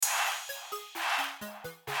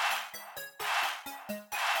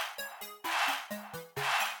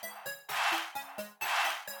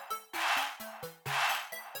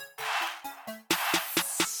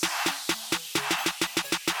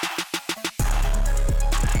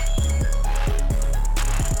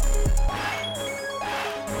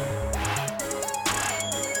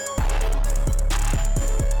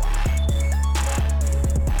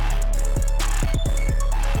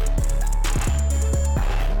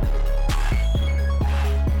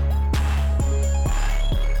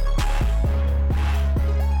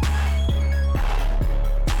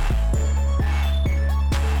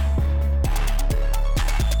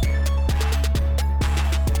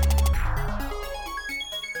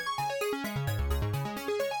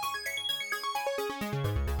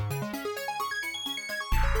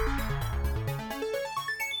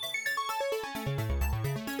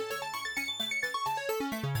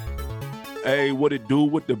Hey, what it do,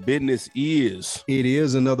 what the business is. It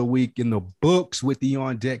is another week in the books with the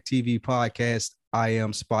On Deck TV podcast. I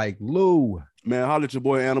am Spike Lou. Man, holla at your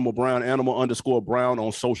boy Animal Brown, Animal_Brown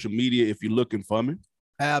on social media if you're looking for me.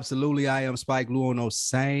 Absolutely. I am Spike Lou on those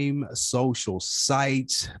same social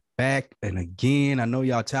sites. Back and again. I know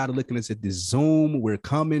y'all tired of looking at the Zoom. We're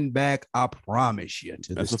coming back. I promise you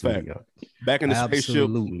to That's the a studio. fact. Back in the spaceship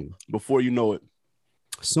before you know it.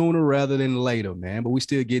 Sooner rather than later, man. But we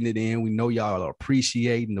still getting it in. We know y'all are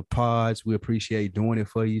appreciating the pods. We appreciate doing it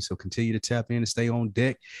for you. So continue to tap in and stay on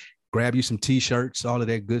deck. Grab you some t-shirts, all of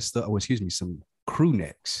that good stuff. Oh, excuse me, some crew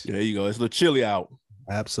necks. There you go. It's a little chilly out.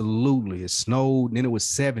 Absolutely. It snowed. Then it was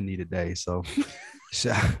 70 today. So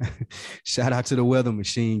shout out to the weather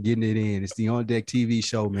machine getting it in. It's the On Deck TV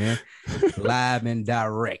show, man. Live and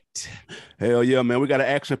direct. Hell yeah, man. We got an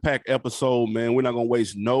action-packed episode, man. We're not going to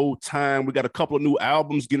waste no time. We got a couple of new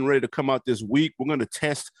albums getting ready to come out this week. We're going to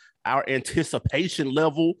test our anticipation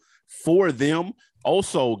level for them.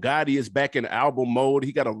 Also, Gotti is back in album mode.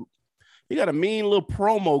 He got a mean little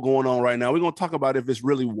promo going on right now. We're going to talk about if it's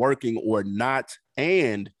really working or not.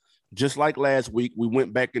 And just like last week, we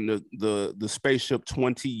went back in the spaceship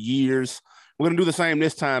 20 years. We're going to do the same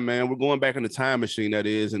this time, man. We're going back in the time machine, that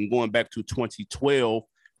is, and going back to 2012,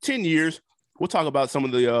 10 years. We'll talk about some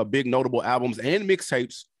of the big notable albums and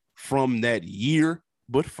mixtapes from that year.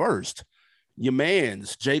 But first, your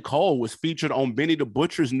man's J. Cole was featured on Benny the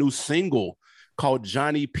Butcher's new single called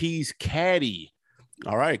Johnny P's Caddy.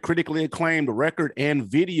 All right, critically acclaimed record and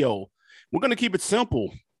video. We're going to keep it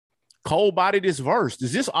simple. Cole bodied this verse.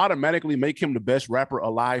 Does this automatically make him the best rapper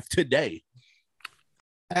alive today?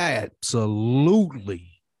 Absolutely.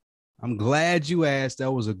 I'm glad you asked.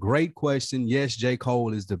 That was a great question. Yes, J.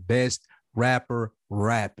 Cole is the best rapper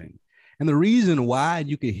rapping. And the reason why,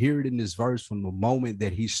 you can hear it in this verse from the moment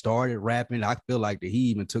that he started rapping, I feel like that he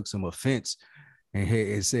even took some offense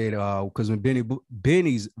and said, because when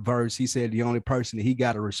Benny's verse, he said the only person that he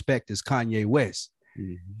got to respect is Kanye West.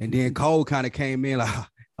 Mm-hmm. And then Cole kind of came in like,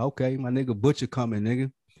 okay, my nigga Butcher coming,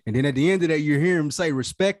 nigga. And then at the end of that, you hear him say,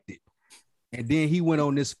 respect it. And then he went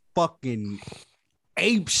on this fucking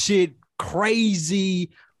ape shit,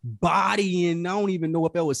 crazy body. And I don't even know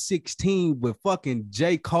if that was 16, but fucking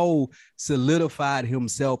J. Cole solidified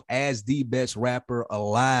himself as the best rapper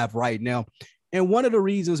alive right now. And one of the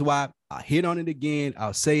reasons why I hit on it again,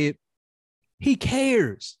 I'll say it, he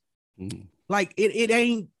cares. Mm. Like it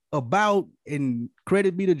ain't about, and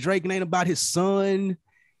credit be to Drake, it ain't about his son.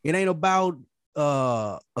 It ain't about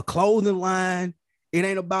a clothing line. It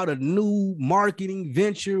ain't about a new marketing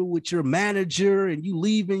venture with your manager and you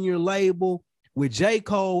leaving your label. With J.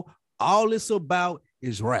 Cole, all it's about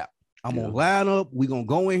is rap. I'm going to line up. We're going to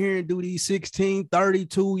go in here and do these 16,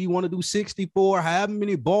 32. You want to do 64, however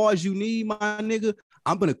many bars you need, my nigga.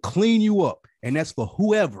 I'm going to clean you up. And that's for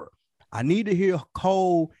whoever. I need to hear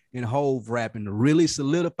Cole and Hove rapping to really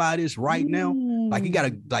solidify this right now.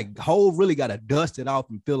 Like, Hove really got to dust it off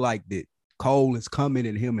and feel like that Cole is coming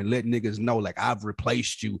at him and let niggas know, like, I've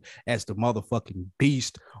replaced you as the motherfucking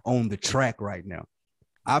beast on the track right now.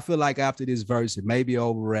 I feel like after this verse, it may be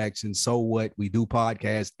overreaction. So what? We do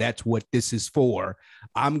podcasts. That's what this is for.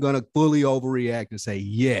 I'm going to fully overreact and say,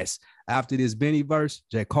 yes, after this Benny verse,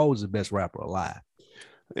 J. Cole is the best rapper alive.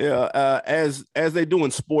 Yeah, as they do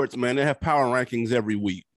in sports, man, they have power rankings every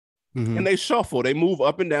week. Mm-hmm. And they shuffle. They move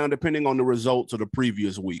up and down depending on the results of the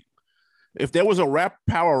previous week. If there was a rap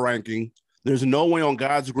power ranking, there's no way on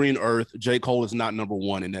God's green earth J. Cole is not number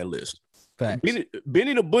one in that list.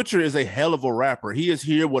 Benny the Butcher is a hell of a rapper. He is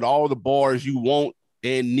here with all the bars you want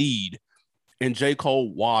and need. And J.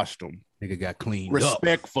 Cole washed them. Nigga got cleaned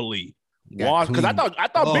respectfully. Washed, because I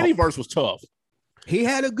thought Benny verse was tough. He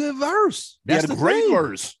had a good verse. He had a great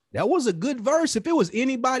verse. That was a good verse. If it was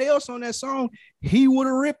anybody else on that song, he would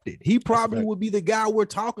have ripped it. He probably would be the guy we're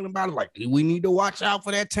talking about. Like, we need to watch out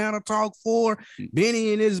for that Tanner Talk 4.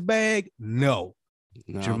 Benny in his bag. No.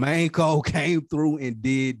 Jermaine Cole came through and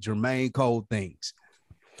did Jermaine Cole things.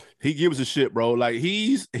 He gives a shit, bro. Like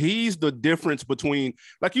he's the difference between,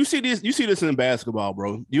 like, you see this in basketball,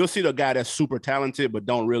 bro. You'll see the guy that's super talented but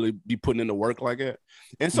don't really be putting in the work like that.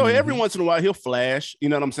 And so every once in a while he'll flash, you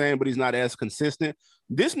know what I'm saying? But he's not as consistent.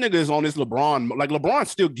 This nigga is on this LeBron. Like, LeBron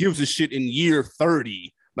still gives a shit in year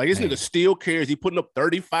 30. Like, this nigga still cares. He putting up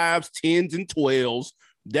 35s, 10s, and 12s.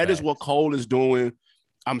 That is what Cole is doing.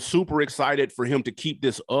 I'm super excited for him to keep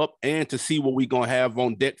this up and to see what we're going to have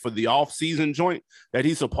on deck for the off-season joint that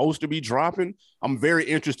he's supposed to be dropping. I'm very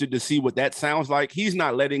interested to see what that sounds like. He's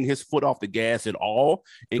not letting his foot off the gas at all.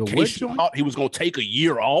 In case you thought he was going to take a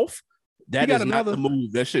year off, that is not the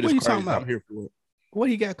move. That shit is crazy. I'm here for it. What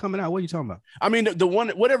he got coming out? What are you talking about? I mean, the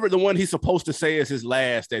one he's supposed to say is his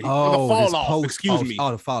last. That the Oh, fall off. Excuse me.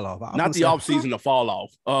 Oh, the fall off. Not the off season. The fall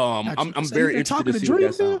off. I'm very interested to see what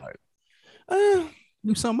that sounds like.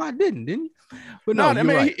 Knew something I didn't you? But no, I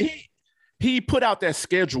mean, right. he put out that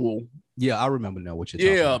schedule. Yeah, I remember now what you're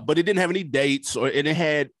talking about. Yeah, but it didn't have any dates, and it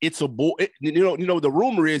had It's a Boy. You know, the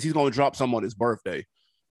rumor is he's going to drop some on his birthday,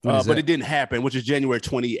 but it didn't happen, which is January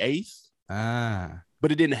 28th.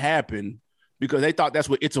 But it didn't happen because they thought that's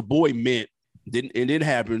what It's a Boy meant. It didn't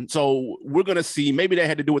happen. So we're going to see. Maybe that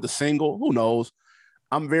had to do with the single. Who knows?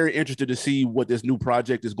 I'm very interested to see what this new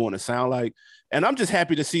project is going to sound like. And I'm just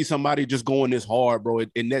happy to see somebody just going this hard, bro,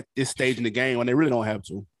 in this stage in the game when they really don't have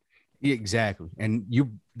to. Exactly. And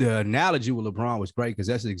the analogy with LeBron was great because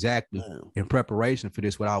that's exactly in preparation for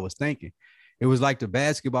this what I was thinking. It was like the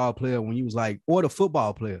basketball player when you was like, or the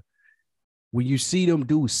football player, when you see them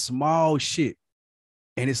do small shit.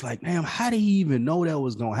 And it's like, damn, how did he even know that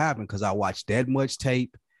was going to happen? Because I watched that much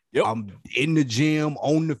tape. Yep. I'm in the gym,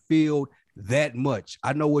 on the field, that much.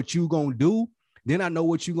 I know what you going to do. Then I know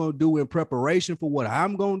what you're going to do in preparation for what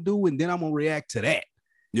I'm going to do. And then I'm going to react to that.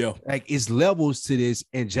 Yeah. Like it's levels to this.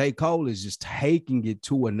 And J. Cole is just taking it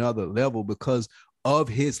to another level because of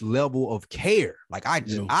his level of care. Like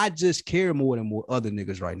I just care more than more other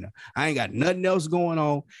niggas right now. I ain't got nothing else going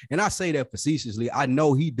on. And I say that facetiously. I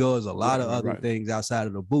know he does a lot of other things outside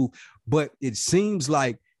of the booth, but it seems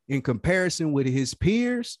like in comparison with his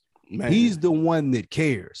peers, he's the one that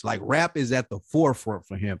cares. Like rap is at the forefront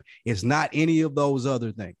for him. It's not any of those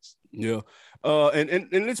other things. Yeah. And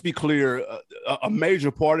let's be clear, a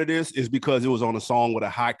major part of this is because it was on a song with a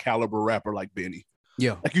high caliber rapper like Benny.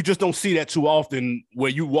 Yeah. Like you just don't see that too often where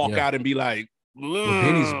you walk out and be like, well,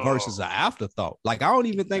 Benny's verse is an afterthought. Like I don't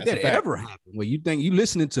even think that ever happened. Where you think you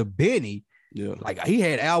listening to Benny, like he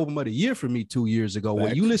had album of the year for me 2 years ago.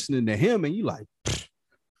 Where you listening to him and you like,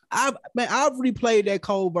 I've replayed that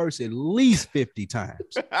Cole verse at least 50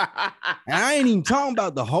 times. And I ain't even talking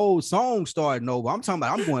about the whole song starting over. I'm talking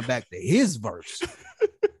about I'm going back to his verse.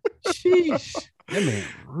 Sheesh. That man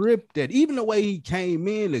ripped that. Even the way he came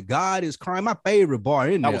in, the God is crying. My favorite bar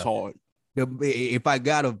in there. That was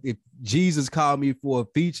hard. If Jesus called me for a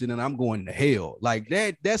feature, then I'm going to hell. Like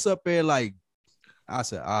that's up there. Like I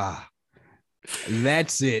said,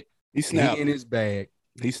 that's it. He snapped. He in his bag.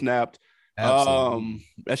 He snapped. Absolutely.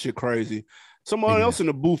 That shit crazy. Someone else in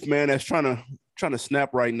the booth, man, that's trying to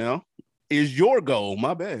snap right now is your goal.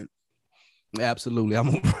 My bad. Absolutely.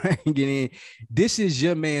 I'm gonna bring it in. This is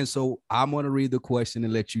your man, so I'm gonna read the question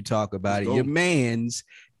and let you talk about it. Your man's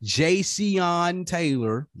Jayceon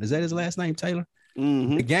Taylor. Is that his last name, Taylor?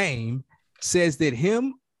 Mm-hmm. The game says that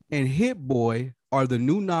him and Hit Boy are the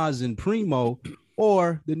new Nas and Primo,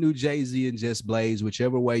 or the new Jay-Z and Just Blaze,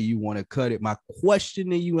 whichever way you want to cut it. My question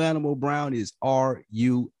to you, Animal Brown, is: are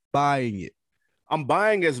you buying it? I'm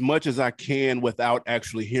buying as much as I can without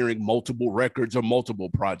actually hearing multiple records or multiple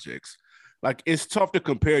projects. Like, it's tough to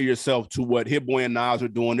compare yourself to what Hit Boy and Nas are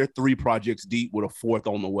doing. They're 3 projects deep with a 4th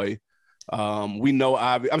on the way. We know,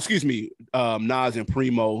 Nas and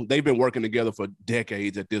Primo, they've been working together for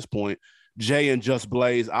decades at this point. Jay and Just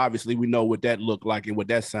Blaze, obviously, we know what that looked like and what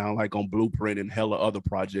that sound like on Blueprint and hella other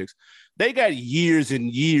projects. They got years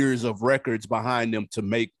and years of records behind them to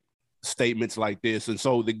make statements like this. And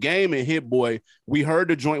so the game and Hit Boy, we heard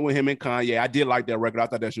the joint with him and Kanye. I did like that record. I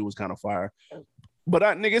thought that shit was kind of fire. But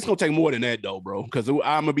nigga, it's gonna take more than that though, bro. Because I'm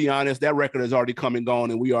gonna be honest, that record has already come and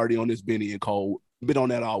gone, and we already on this Benny and Cole. Been on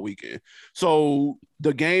that all weekend. So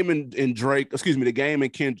the game and Drake, the game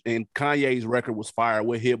and Kanye's record was fire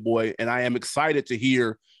with Hit Boy, and I am excited to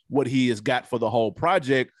hear what he has got for the whole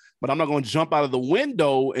project. But I'm not gonna jump out of the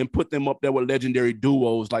window and put them up there with legendary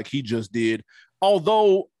duos like he just did.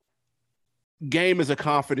 Although Game is a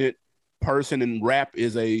confident person and rap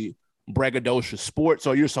is a braggadocious sport,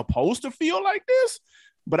 so you're supposed to feel like this,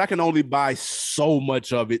 but I can only buy so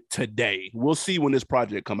much of it today. We'll see when this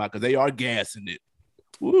project come out because they are gassing it.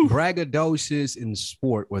 Woo. Braggadocious in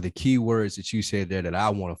sport were the key words that you said there that I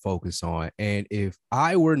want to focus on. And if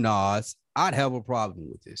I were Nas, I'd have a problem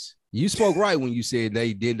with this. You spoke right when you said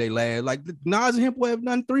they last. Like Nas and Hit Boy have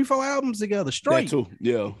done 3-4 albums together straight. That too,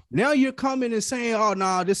 yeah. Now you're coming and saying, "Oh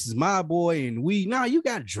no, this is my boy," and you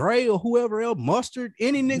got Dre or whoever else, Mustard,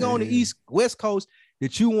 any nigga on the West Coast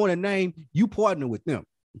that you want to name, you partner with them.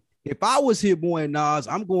 If I was Hit Boy and Nas,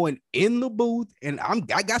 I'm going in the booth and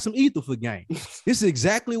I got some ether for Game. This is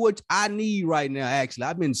exactly what I need right now. Actually,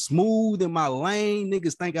 I've been smooth in my lane.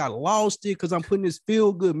 Niggas think I lost it because I'm putting this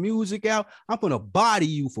feel good music out. I'm gonna body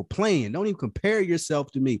you for playing. Don't even compare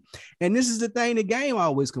yourself to me. And this is the thing the Game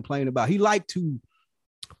always complain about. He liked to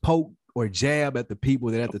poke or jab at the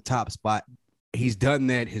people that at the top spot. He's done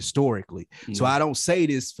that historically. Mm-hmm. So I don't say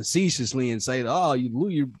this facetiously and say, oh,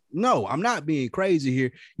 you no, I'm not being crazy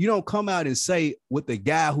here. You don't come out and say with the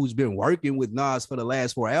guy who's been working with Nas for the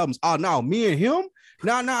last 4 albums, oh no, me and him,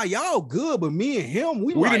 nah, y'all good, but me and him,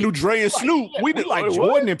 we like, the new Dre and Snoop. We did like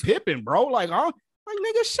Jordan and Pippen, bro. Like,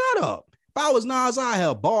 nigga, shut up. If I was Nas, I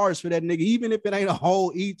have bars for that nigga, even if it ain't a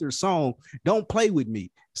whole Ether song. Don't play with me.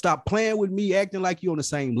 Stop playing with me, acting like you're on the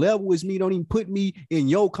same level as me. Don't even put me in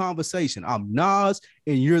your conversation. I'm Nas,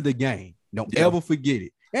 and you're the game. Don't ever forget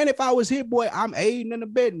it. And if I was Hit Boy, I'm aiding and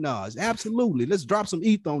abetting Nas. Absolutely. Let's drop some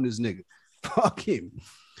Ether on this nigga. Fuck him.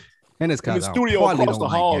 And it's kind of the studio across the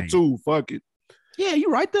hall too. Fuck it. Yeah, you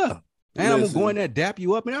right there. And I'm gonna go in there, dap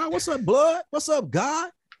you up, and what's up, blood? What's up, God?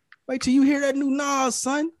 Wait till you hear that new Nas,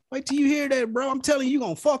 son. Wait till you hear that, bro. I'm telling you,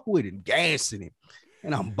 gonna fuck with it, gassing him.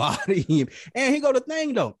 And I'm bodying him. And here go the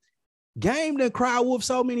thing, though. Game done cry wolf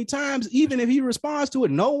so many times, even if he responds to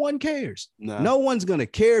it, no one cares. No one's going to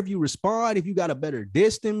care if you respond. If you got a better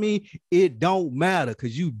diss than me, it don't matter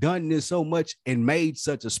because you've done this so much and made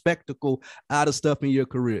such a spectacle out of stuff in your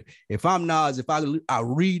career. If I'm Nas, if I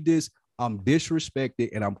read this, I'm disrespected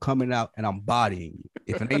and I'm coming out and I'm bodying you.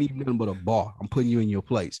 If it ain't even nothing but a bar, I'm putting you in your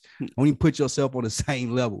place. Don't even put yourself on the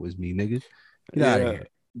same level as me, nigga. Get out of here.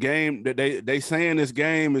 Game that they saying this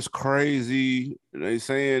game is crazy. They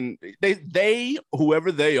saying they whoever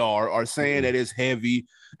they are saying that it's heavy.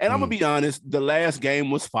 And I'm gonna be honest, the last game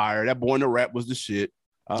was fire. That Born to Rap was the shit.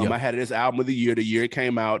 I had this album of the year it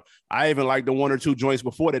came out. I even liked the 1 or 2 joints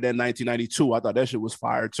before that 1992. I thought that shit was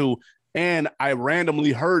fire too. And I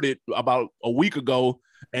randomly heard it about a week ago,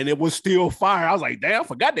 and it was still fire. I was like, damn, I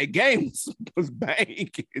forgot that game was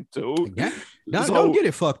banging too. Yeah. Don't get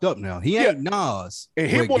it fucked up now. He ain't Nas. And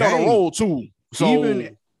Hit Boy on a roll too. So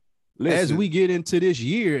even as we get into this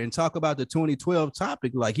year and talk about the 2012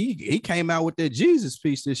 topic, like he came out with that Jesus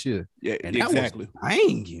piece this year. Yeah, and exactly. That was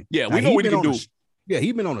banging. Yeah, we know what he can do.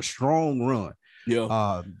 He's been on a strong run.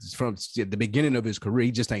 Yeah. From the beginning of his career,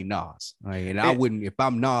 he just ain't Nas. Right? And I wouldn't, if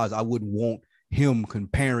I'm Nas, I wouldn't want him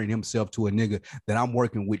comparing himself to a nigga that I'm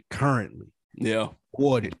working with currently. Yeah.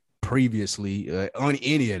 Or previously on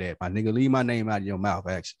any of that. My nigga, leave my name out of your mouth,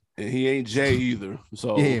 actually. And he ain't Jay either.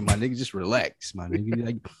 So yeah, my nigga, just relax, my nigga.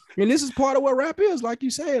 Like, and this is part of what rap is, like you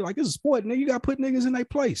said. Like, it's a sport, nigga. You gotta put niggas in their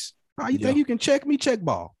place. How you think you can check me? Check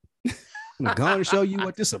ball. I'm gonna show you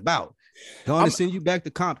what this about. Gonna send you back to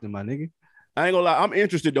Compton, my nigga. I ain't gonna lie, I'm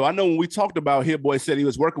interested though. I know when we talked about Hit Boy said he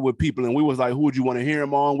was working with people, and we was like, who would you want to hear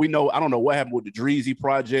him on? We know, I don't know what happened with the Dreezy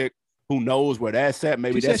project. Who knows where that's at?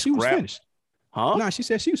 Maybe that's she was finished. Huh? Nah, she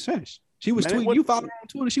said she was finished. She was tweeting. You followed her on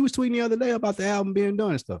Twitter. She was tweeting the other day about the album being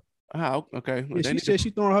done and stuff. Oh, okay. Well, she said she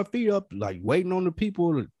throwing her feet up, like waiting on the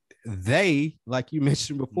people, like you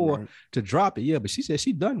mentioned before, to drop it. Yeah, but she said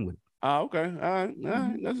she done with it. Oh, okay. All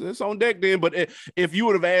right. That's on deck then. But if you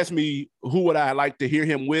would have asked me who would I like to hear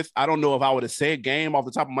him with, I don't know if I would have said Game off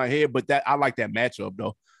the top of my head, but that I like that matchup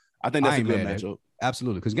though. I think that's a good matchup.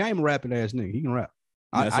 Absolutely, because Game a rapping ass nigga. He can rap.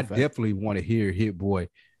 I definitely want to hear Hit Boy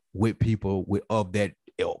with people of that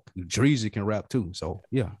ilk. Dreezy can rap too. So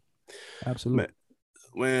yeah, absolutely.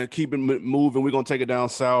 Man, keep it moving. We're gonna take it down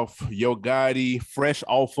south. Yo Gotti, fresh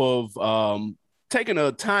off of taking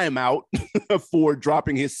a timeout for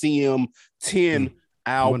dropping his CM10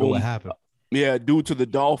 album. Wonder what happened. Yeah, due to the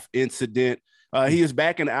Dolph incident. He is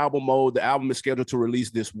back in album mode. The album is scheduled to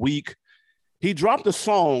release this week. He dropped a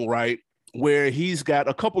song, right, where he's got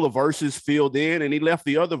a couple of verses filled in and he left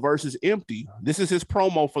the other verses empty. This is his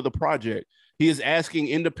promo for the project. He is asking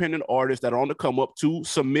independent artists that are on the come up to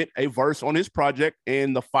submit a verse on his project,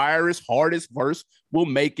 and the fierest, hardest verse will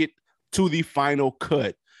make it to the final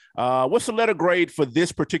cut. What's the letter grade for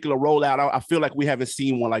this particular rollout? I feel like we haven't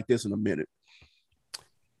seen one like this in a minute.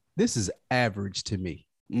 This is average to me.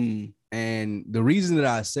 And the reason that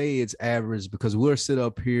I say it's average is because we'll sit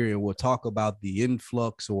up here and we'll talk about the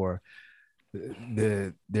influx or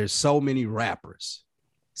there's so many rappers.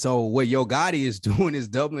 So what Yo Gotti is doing is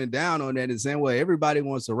doubling down on that and saying, well, everybody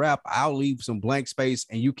wants to rap. I'll leave some blank space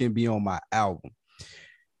and you can be on my album.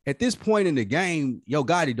 At this point in the game, Yo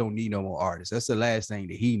Gotti don't need no more artists. That's the last thing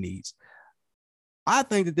that he needs. I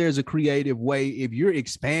think that there's a creative way. If you're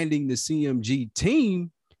expanding the CMG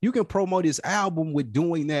team, you can promote this album with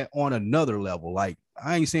doing that on another level. Like,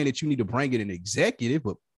 I ain't saying that you need to bring in an executive,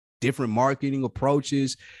 but different marketing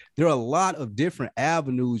approaches. There are a lot of different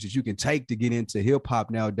avenues that you can take to get into hip hop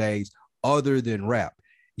nowadays other than rap.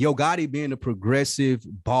 Yo Gotti being the progressive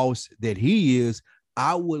boss that he is,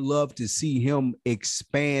 I would love to see him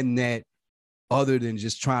expand that other than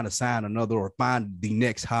just trying to sign another or find the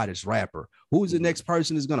next hottest rapper. Who's the next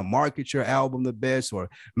person that's going to market your album the best, or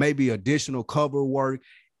maybe additional cover work?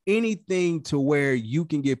 anything to where you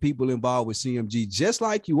can get people involved with CMG just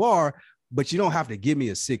like you are, but you don't have to give me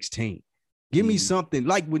a 16. Give me something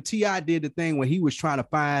like when T.I. did the thing when he was trying to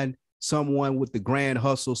find someone with the Grand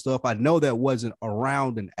Hustle stuff. I know that wasn't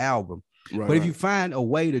around an album, but if you find a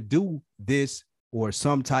way to do this or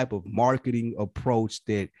some type of marketing approach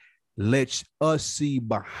that lets us see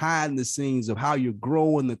behind the scenes of how you're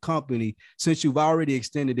growing the company, since you've already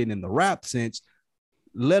extended it in the rap sense,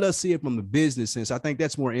 let us see it from the business sense. I think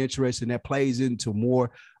that's more interesting. That plays into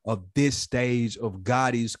more of this stage of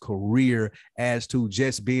Gotti's career as to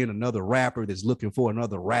just being another rapper that's looking for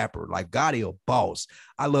another rapper. Like Gotti, a boss.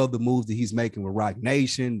 I love the moves that he's making with Roc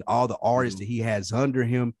Nation, all the artists that he has under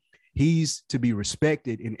him. He's to be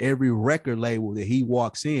respected in every record label that he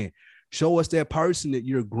walks in. Show us that person that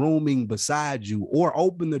you're grooming beside you, or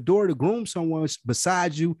open the door to groom someone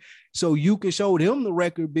beside you so you can show them the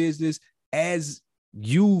record business as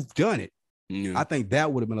you've done it. I think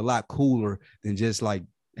that would have been a lot cooler than just like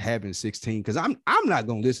having 16, because I'm not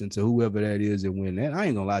gonna listen to whoever that is and win that. I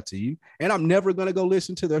ain't gonna lie to you, and I'm never gonna go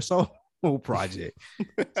listen to their solo project.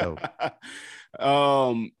 So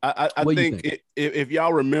I think if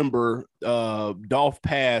y'all remember, Dolph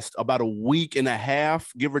passed about a week and a half,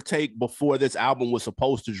 give or take, before this album was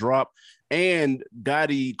supposed to drop, and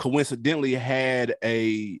Gotti coincidentally had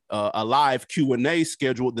a live Q&A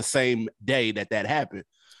scheduled the same day that happened.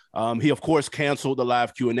 He of course canceled the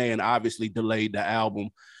live Q&A and obviously delayed the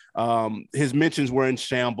album. His mentions were in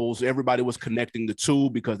shambles. Everybody was connecting the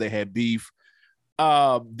two because they had beef.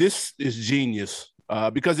 This is genius.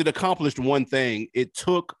 Because it accomplished one thing. It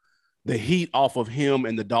took the heat off of him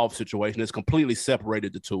and the Dolph situation. It's completely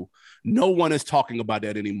separated the two. No one is talking about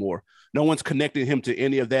that anymore. No one's connecting him to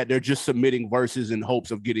any of that. They're just submitting verses in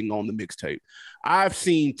hopes of getting on the mixtape. I've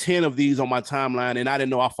seen 10 of these on my timeline, and I didn't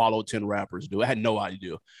know I followed 10 rappers, dude. I had no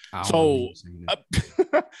idea. So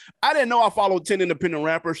I didn't know I followed 10 independent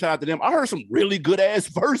rappers. Shout out to them. I heard some really good ass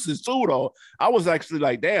verses too, though. I was actually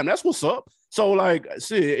like, damn, that's what's up. So, like,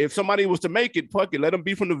 see, if somebody was to make it, fuck it, let them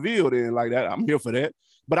be from the Ville, then like that. I'm here for that.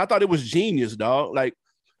 But I thought it was genius, dog. Like,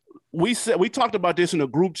 we talked about this in a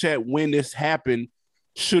group chat when this happened.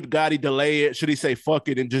 Should Gotti delay it? Should he say fuck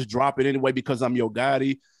it and just drop it anyway because I'm Yo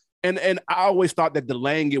Gotti? And I always thought that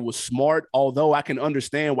delaying it was smart, although I can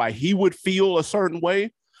understand why he would feel a certain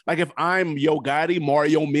way. Like, if I'm Yo Gotti,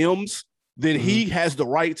 Mario Mims, then he has the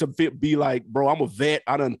right to be like, bro, I'm a vet.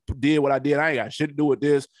 I done did what I did. I ain't got shit to do with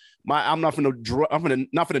this. I'm not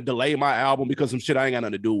gonna delay my album because some shit I ain't got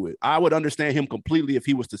nothing to do with. I would understand him completely if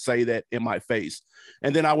he was to say that in my face.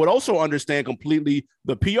 And then I would also understand completely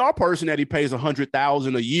the PR person that he pays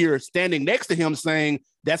 $100,000 a year standing next to him saying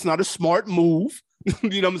that's not a smart move.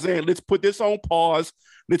 You know what I'm saying? Let's put this on pause.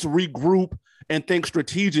 Let's regroup and think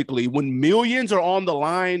strategically. When millions are on the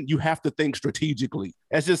line, you have to think strategically.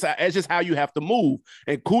 That's just how you have to move.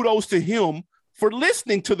 And kudos to him for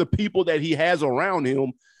listening to the people that he has around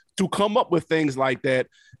him to come up with things like that.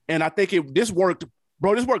 And I think this worked,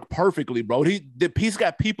 bro. This worked perfectly, bro. He's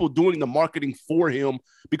got people doing the marketing for him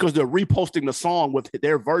because they're reposting the song with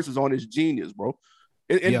their verses on his genius, bro.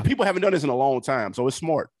 And people haven't done this in a long time, so it's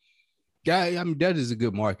smart. Yeah, I mean, that is a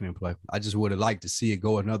good marketing play. I just would have liked to see it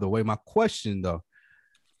go another way. My question, though,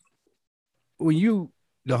 when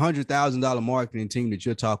the $100,000 marketing team that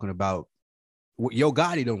you're talking about, Yo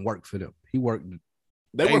Gotti don't work for them.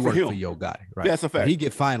 They work for Yo Gotti, right? That's a fact. He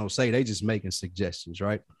get final say. They just making suggestions,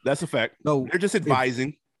 right? That's a fact. So they're just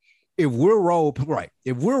advising. If we're role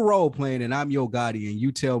playing and I'm Yo Gotti and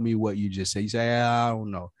you tell me what you just say, you say, I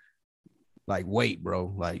don't know. Like, wait,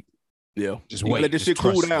 bro. Like, yeah, just wait. Let this shit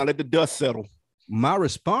cool down. Let the dust settle. My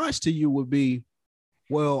response to you would be,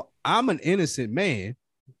 well, I'm an innocent man.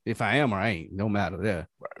 If I am or I ain't, no matter that.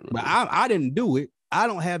 Right. But I didn't do it. I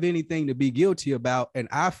don't have anything to be guilty about. And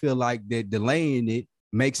I feel like that delaying it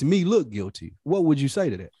makes me look guilty. What would you say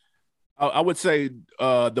to that? I would say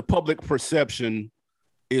the public perception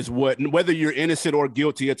is whether you're innocent or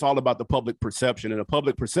guilty, it's all about the public perception. And the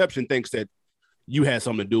public perception thinks that you had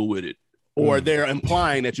something to do with it, or they're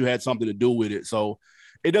implying that you had something to do with it. So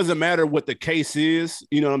it doesn't matter what the case is.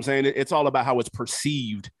 You know what I'm saying? It's all about how it's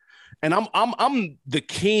perceived. And I'm the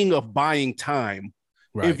king of buying time.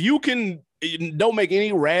 Right. If you don't make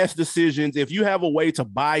any rash decisions. If you have a way to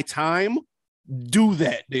buy time, do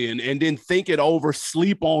that then, and then think it over,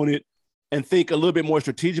 sleep on it, and think a little bit more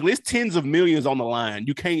strategically. It's tens of millions on the line.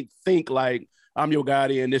 You can't think like I'm Yo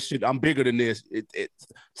Gotti and this shit, I'm bigger than this.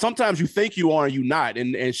 Sometimes you think you are and you not,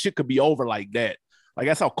 and shit could be over like that. Like,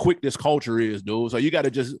 that's how quick this culture is, dude. So you got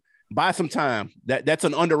to just buy some time. That's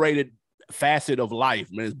an underrated facet of life,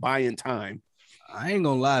 man. It's buying time. I ain't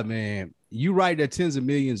gonna lie, man. You right, that tens of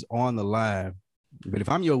millions on the line, But if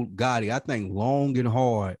I'm Yo Gotti, I think long and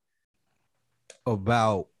hard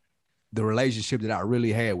about the relationship that I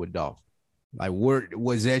really had with Dolph. Like,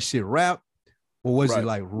 was that shit rap or was it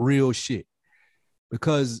like real shit?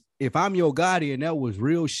 Because if I'm Yo Gotti and that was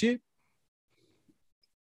real shit,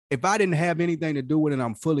 if I didn't have anything to do with it, and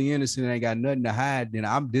I'm fully innocent and ain't got nothing to hide, then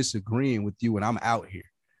I'm disagreeing with you and I'm out here.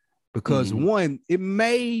 Because one, it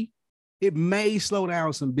may slow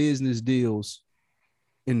down some business deals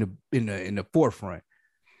in the forefront,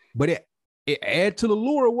 but it add to the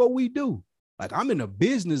lure of what we do. Like, I'm in the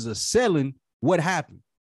business of selling what happened.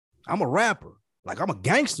 I'm a rapper. Like, I'm a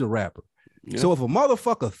gangster rapper. Yeah. So if a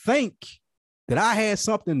motherfucker think that I had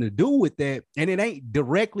something to do with that and it ain't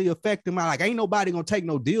directly affecting my, like, ain't nobody gonna take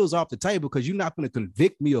no deals off the table because you're not gonna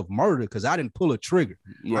convict me of murder because I didn't pull a trigger.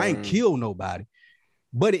 I ain't kill nobody.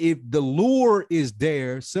 But if the lure is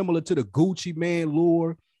there, similar to the Gucci Man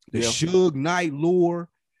lure, the Suge Knight lure,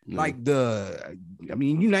 like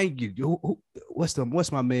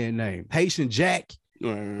what's my man name? Haitian Jack.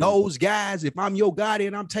 Those guys, if I'm Yo Gotti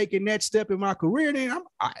and I'm taking that step in my career, then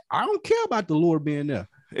I don't care about the lure being there.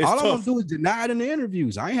 All I'm gonna do is deny it in the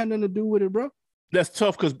interviews. I ain't had nothing to do with it, bro. That's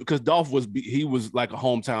tough because Dolph was like a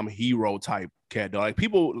hometown hero type cat, though. Like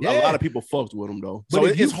a lot of people fucked with him though. But so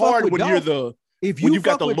it's hard when Dolph, when you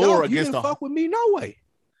got the lure against the fuck with me, no way.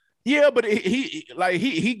 Yeah, but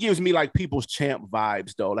he gives me like People's Champ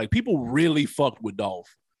vibes though. Like people really fucked with Dolph.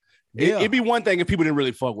 Yeah. It'd be one thing if people didn't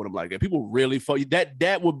really fuck with him like that. People really fuck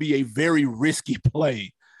that would be a very risky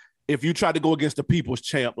play if you try to go against the People's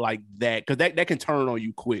Champ like that, because that can turn on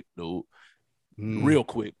you quick, dude. Real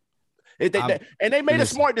quick. And they made a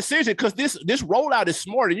smart decision because this rollout is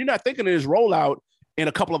smart, and you're not thinking of this rollout in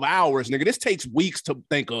a couple of hours, nigga. This takes weeks to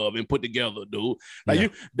think of and put together, dude.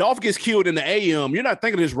 Like Dolph gets killed in the AM. You're not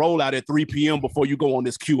thinking of this rollout at 3 p.m. before you go on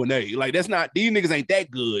this Q&A. Like that's not, these niggas ain't that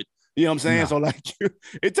good. You know what I'm saying? No. So like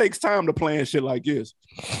it takes time to plan shit like this.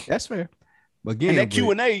 That's fair. But again, and that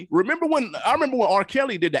Q&A, remember when R.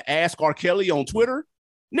 Kelly did the Ask R. Kelly on Twitter?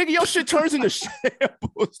 Nigga, your shit turns into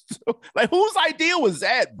shambles. Like, whose idea was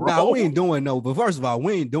that, bro? Nah, we ain't doing no. But first of all,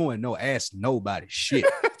 we ain't doing no ask nobody shit.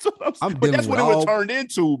 That's what it would turned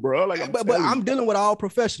into, bro. Like, I'm dealing with all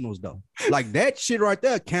professionals though. Like that shit right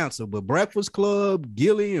there, canceled. But Breakfast Club,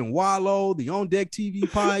 Gilly and Wallow, the On Deck TV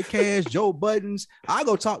podcast, Joe Buttons, I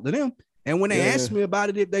go talk to them. And when they ask me about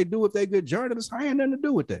it, if they good journalists, I ain't nothing to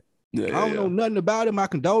do with that. I don't know nothing about it. My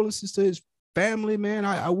condolences to his family, man.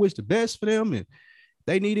 I wish the best for them, and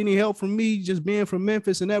they need any help from me, just being from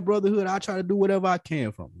Memphis and that brotherhood, I try to do whatever I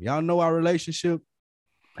can from them. Y'all know our relationship,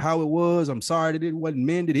 how it was. I'm sorry that it wasn't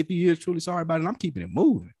mended. If he is truly sorry about it, I'm keeping it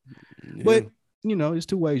moving. Yeah. But, you know, there's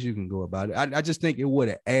two ways you can go about it. I just think it would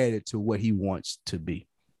have added to what he wants to be.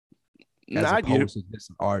 As opposed to just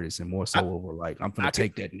an artist and more so over like, I'm going to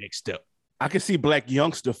take that next step. I can see Black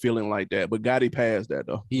Youngster feeling like that, but Gotti passed that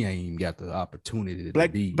though. He ain't even got the opportunity to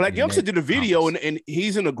be. Black Youngster did a video and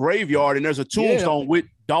he's in a graveyard and there's a tombstone with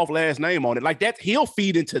Dolph's last name on it. Like that, he'll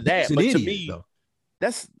feed into that. But to me,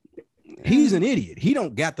 he's an idiot. He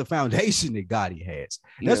don't got the foundation that Gotti has.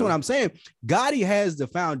 That's what I'm saying. Gotti has the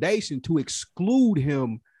foundation to exclude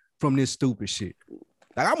him from this stupid shit.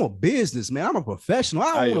 Like, I'm a businessman. I'm a professional.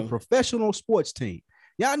 I own a professional sports team.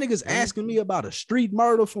 Y'all niggas asking me about a street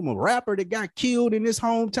murder from a rapper that got killed in his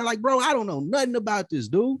hometown. Like, bro, I don't know nothing about this,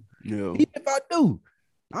 dude. Yeah. Even if I do,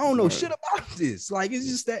 I don't know shit about this. Like, it's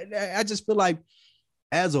just that I just feel like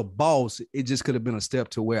as a boss, it just could have been a step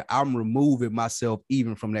to where I'm removing myself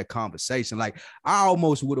even from that conversation. Like, I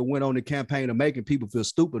almost would have went on the campaign of making people feel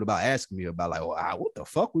stupid about asking me about, like, what the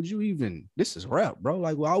fuck would you even, this is rap, bro.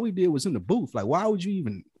 Like, well, all we did was in the booth. Like, why would you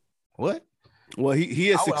even, what? Well, he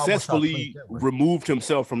has successfully removed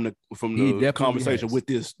himself from the conversation with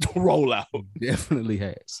this rollout. He definitely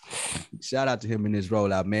has. Shout out to him in this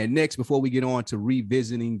rollout, man. Next, before we get on to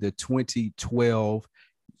revisiting the 2012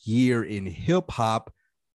 year in hip hop,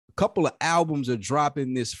 a couple of albums are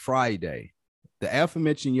dropping this Friday. The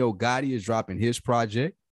aforementioned Yo Gotti is dropping his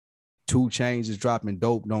project. 2 Chainz is dropping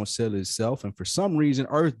Dope Don't Sell Itself. And for some reason,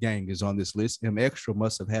 Earth Gang is on this list. M Extra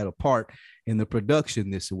must have had a part in the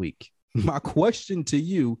production this week. My question to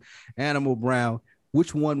you, Animal Brown,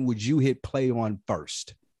 which one would you hit play on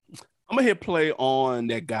first? I'm going to hit play on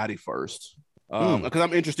that Gotti first because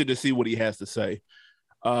I'm interested to see what he has to say.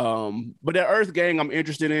 But that Earth Gang I'm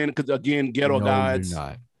interested in because, again, Ghetto Gods.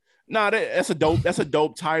 That's a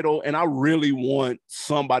dope title, and I really want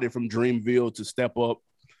somebody from Dreamville to step up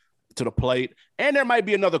to the plate, and there might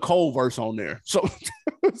be another Cole verse on there. So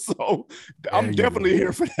I'm definitely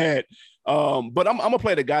here for that. But I'm gonna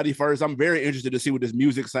play the Gotti first. I'm very interested to see what this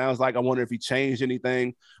music sounds like. I wonder if he changed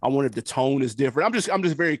anything. I wonder if the tone is different. I'm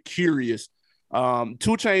just very curious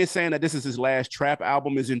Two Chainz saying that this is his last trap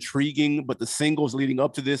album is intriguing, but the singles leading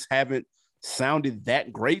up to this haven't sounded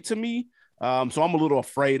that great to me. So I'm a little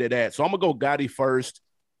afraid of that. So I'm gonna go Gotti first,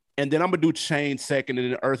 and then I'm gonna do Chainz second,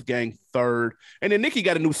 and then Earth Gang third. And then Nicki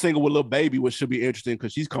got a new single with Lil Baby, which should be interesting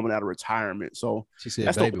because she's coming out of retirement. So she said,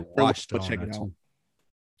 that's "Baby washed on that too."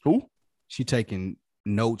 Who? She taking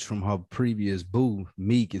notes from her previous boo,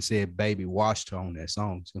 Meek, and said "Baby washed her" on that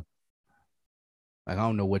song too. Like, I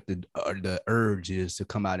don't know what the urge is to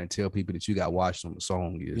come out and tell people that you got watched on the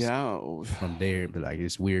song is. Yeah, from there, but like,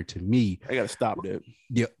 it's weird to me. I gotta stop that.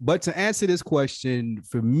 Yeah, but to answer this question,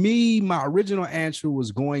 for me, my original answer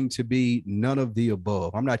was going to be none of the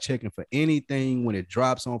above. I'm not checking for anything when it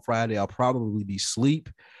drops on Friday. I'll probably be asleep,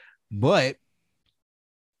 but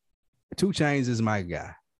 2 Chainz is my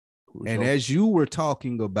guy. And as you were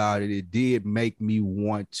talking about it, it did make me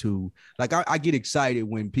want to, like, I get excited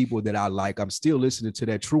when people that I like, I'm still listening to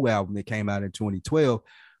that True album that came out in 2012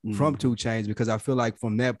 from 2 Chainz, because I feel like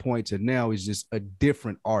from that point to now is just a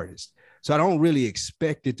different artist. So I don't really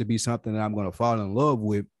expect it to be something that I'm going to fall in love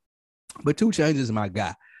with, but 2 Chainz is my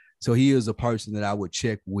guy. So he is a person that I would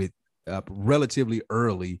check with relatively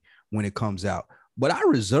early when it comes out. But I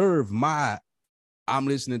reserve I'm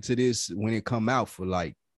listening to this when it come out for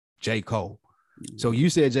like J. Cole. So you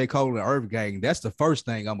said J. Cole and the Earth Gang. That's the first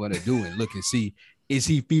thing I'm going to do and look and see, is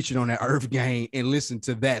he featured on that Earth Gang, and listen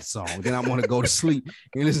to that song. Then I'm going to go to sleep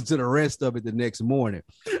and listen to the rest of it the next morning.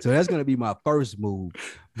 So that's going to be my first move.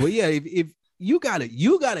 But yeah, if you gotta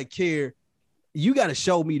care, you got to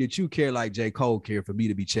show me that you care like J. Cole care for me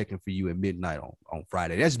to be checking for you at midnight on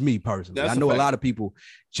Friday. That's me personally. I know a lot of people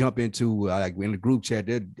jump into, like in the group chat,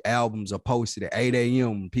 their albums are posted at 8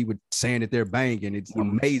 a.m. People saying that they're banging. It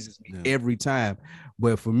amazes me every time.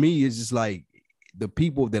 But for me, it's just like the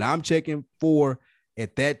people that I'm checking for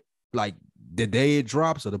at that, like the day it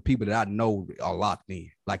drops, are the people that I know are locked in.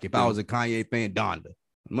 Like if I was a Kanye fan, Donda.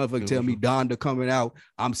 Motherfucker tell me Donda coming out,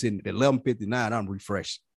 I'm sitting at 11:59, I'm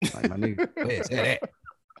refreshed. Like, my nigga, where's that?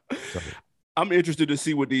 I'm interested to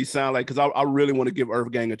see what these sound like, because I really want to give Earth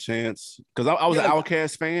Gang a chance, because I was an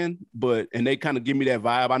Outkast fan, and they kind of give me that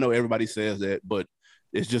vibe. I know everybody says that, but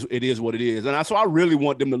it is what it is. And so I really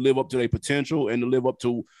want them to live up to their potential and to live up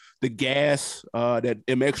to the gas that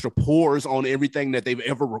M Extra pours on everything that they've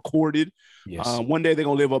ever recorded. Yes. One day they're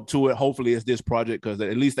gonna live up to it. Hopefully it's this project, because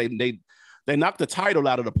at least they knocked the title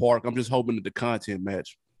out of the park. I'm just hoping that the content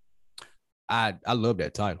match. I love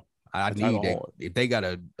that title. I need that. If they got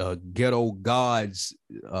a Ghetto Gods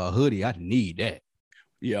hoodie, I need that.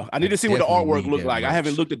 Yeah, I need to see what the artwork look like. I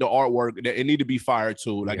haven't looked at the artwork. It need to be fire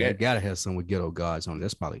too. Like, it gotta have some with Ghetto Gods on it.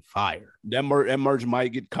 That's probably fire. That merch might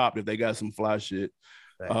get copped if they got some fly shit.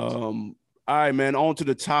 All right, man, on to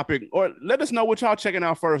the topic. Or let us know what y'all checking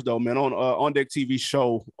out first, though, man, on Deck TV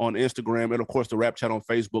show on Instagram, and of course the Rap Chat on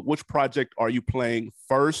Facebook. Which project are you playing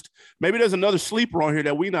first? Maybe there's another sleeper on here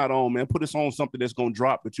that we not on, man. Put us on something that's gonna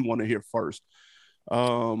drop that you want to hear first.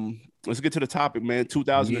 Let's get to the topic, man.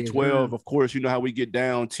 2012, of course, you know how we get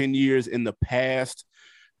down. 10 years in the past.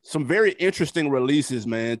 Some very interesting releases,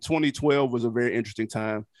 man. 2012 was a very interesting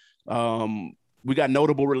time. We got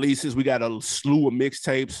notable releases. We got a slew of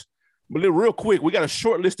mixtapes. But real quick, we got a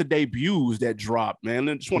short list of debuts that dropped, man.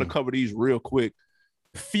 I just want to cover these real quick.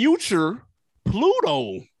 Future,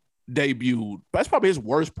 Pluto debuted. That's probably his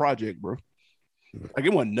worst project, bro. Like,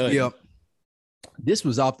 it wasn't nothing. Yep. This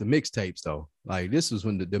was off the mixtapes, though. Like, this was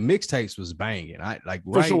when the mixtapes was banging.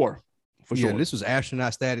 For sure. This was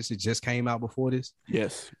Astronaut Status. It just came out before this.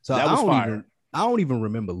 Yes. So that was fire. I don't even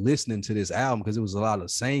remember listening to this album because it was a lot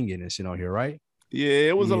of singing and shit on here, right? Yeah,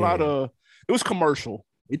 it was a lot of. It was commercial.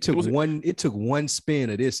 It took one spin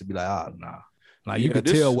of this to be like, oh, nah. Like, you could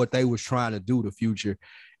tell what they was trying to do to Future,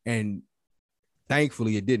 and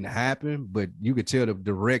thankfully it didn't happen, but you could tell the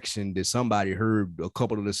direction that somebody heard a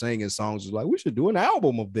couple of the singing songs was like, we should do an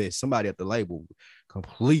album of this. Somebody at the label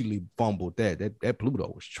completely fumbled that. That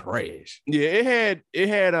Pluto was trash. Yeah, it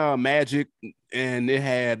had Magic, and it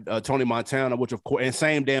had Tony Montana, which of course, and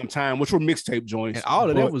Same Damn Time, which were mixtape joints. And all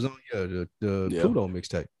of that was on the Pluto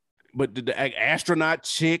mixtape. But the astronaut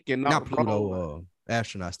chick and not Pluto,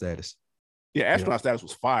 Astronaut Status. Yeah, Astronaut Status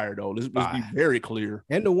was fire though. Let's be very clear.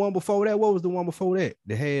 And the one before that, what was the one before that?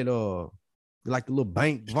 They had like the little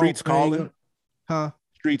bank. Streets Calling. Huh?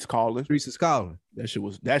 Streets Calling. Streets is Calling. That shit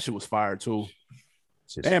was fire too.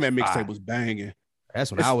 Damn, that mixtape was banging. That's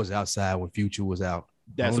when I was outside when Future was out.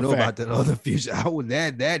 That's I don't know about that other Future. I was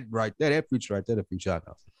that right there. That Future right there. The Future I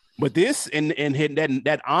know. But this and hitting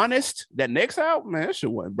that Honest, that next album, man, that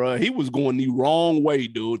shit went, bro. He was going the wrong way,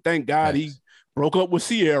 dude. Thank God he broke up with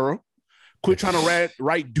Sierra. Quit trying to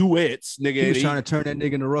write duets, nigga. He was trying to turn that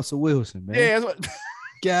nigga into Russell Wilson, man. Yeah, that's what...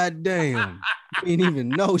 God damn. He didn't even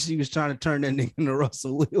know she was trying to turn that nigga into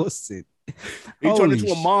Russell Wilson. He turned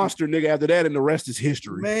into a monster, nigga, after that, and the rest is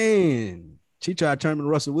history. Man, she tried to turn him into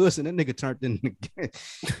Russell Wilson. That nigga turned into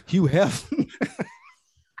Hugh Hefner.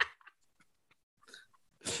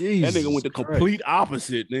 That nigga went the complete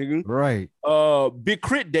opposite, nigga. Right. Big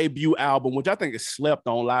Crit debut album, which I think is slept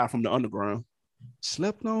on, Live from the Underground.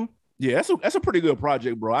 Slept on? Yeah, that's a pretty good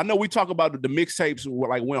project, bro. I know we talk about the mixtapes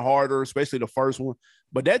like went harder, especially the first one,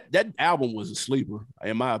 but that album was a sleeper,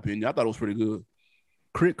 in my opinion. I thought it was pretty good.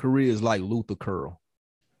 Crit career is like Luther Curl.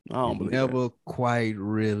 I don't believe never that. Quite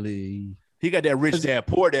really. He got that Rich Dad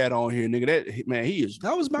Poor Dad on here, nigga. That man, he is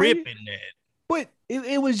ripping that. But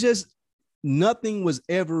it was just nothing was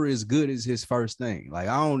ever as good as his first thing. Like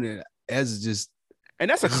I don't as just, and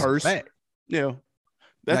that's a curse. Yeah.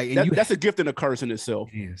 That's a gift and a curse in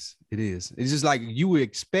itself. It is. It's just like you were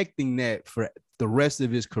expecting that for the rest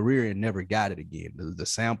of his career and never got it again. The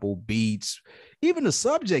sample beats, even the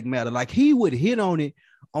subject matter. Like he would hit on it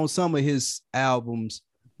on some of his albums,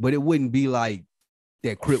 but it wouldn't be like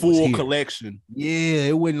that Crit full was here. Collection. Yeah,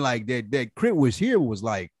 it wasn't like that. That Crit was here was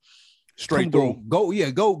like straight through. Go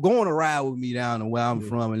on a ride with me down to where I'm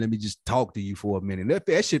from, and let me just talk to you for a minute.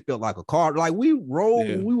 That shit felt like a car. Like we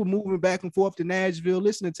rolled, we were moving back and forth to Nashville,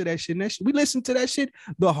 listening to that shit. We listened to that shit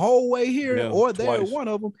the whole way here or there, twice. One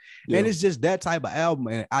of them. And it's just that type of album,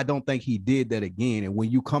 and I don't think he did that again. And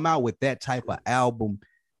when you come out with that type of album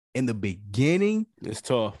in the beginning, it's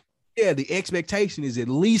tough. Yeah, the expectation is at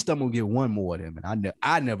least I'm gonna get one more of them, and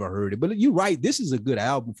I never heard it. But you're right, this is a good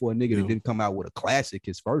album for a nigga that didn't come out with a classic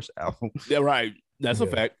his first album. Yeah, right. That's a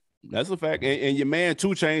fact. That's a fact. And your man 2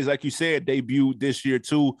 Chainz, like you said, debuted this year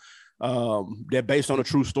too. That based on a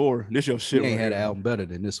true story. This your shit. He ain't had an album better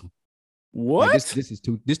than this one. What? Like this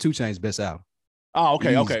 2 Chainz best album. Oh,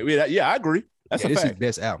 okay, okay. Yeah, I agree. That's a fact. This is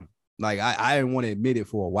best album. Like I didn't want to admit it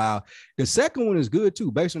for a while. The second one is good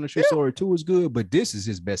too. Based on the True Story 2 is good, but this is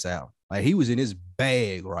his best album. Like he was in his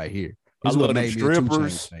bag right here. This I love them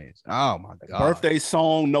strippers. Oh my god! Birthday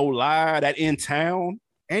song, No Lie, that In Town,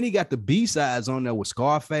 and he got the B-sides on there with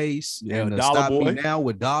Scarface. Yeah, and Dollar Stop Boy Me Now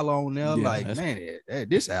with Dollar on there. Yeah, like man,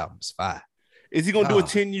 this album's fire. Is he gonna do a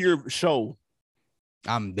 10-year show?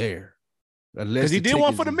 I'm there. Because he did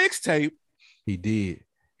one for the mixtape. He did.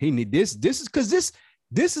 He need this. This is because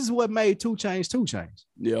this is what made 2 Chainz.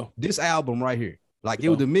 Yeah. This album right here. Like it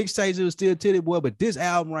was the mixtapes, it was still Titty Boy, but this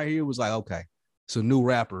album right here was like, okay, it's a new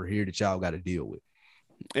rapper here that y'all got to deal with.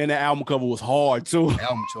 And the album cover was hard too. The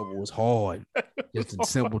album cover was hard. Just a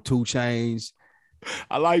simple 2 Chainz.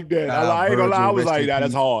 I like that. I ain't gonna lie, I was like,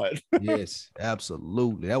 that's hard. Yes,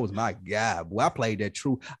 absolutely. That was my guy. Boy, I played that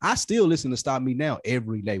true. I still listen to Stop Me Now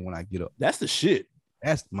every day when I get up. That's the shit.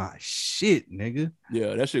 That's my shit, nigga.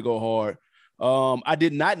 Yeah, that shit go hard. I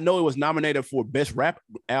did not know it was nominated for Best Rap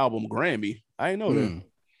Album Grammy. I didn't know that.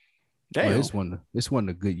 Damn. Well, this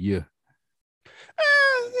wasn't a good year.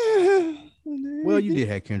 Well, you did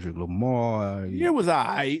have Kendrick Lamar. It was all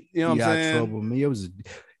right. You know what I'm saying? Trouble. I mean, it was,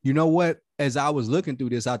 you know what? As I was looking through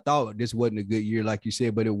this, I thought this wasn't a good year, like you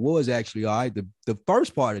said, but it was actually all right. The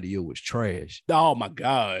first part of the year was trash. Oh my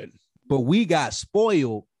God. But we got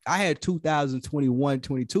spoiled. I had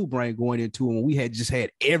 2021-22 brain going into it when we had just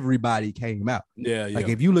had everybody came out. Yeah. Like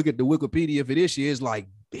if you look at the Wikipedia for this year, it's like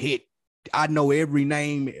hit. I know every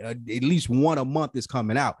name, at least one a month is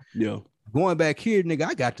coming out. Yeah. Going back here, nigga,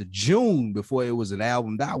 I got to June before it was an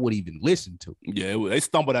album that I would even listen to. Yeah, they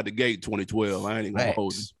stumbled out the gate 2012. I ain't even gonna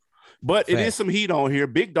hold you. But it is some heat on here.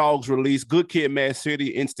 Big Dogs released Good Kid, Mad City,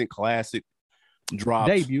 instant classic drops.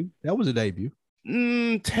 Debut. That was a debut.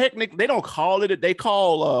 Technically, they don't call it. They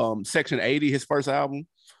call Section 80 his first album,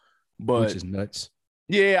 but which is nuts.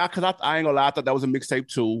 Yeah, because I ain't gonna lie, I thought that was a mixtape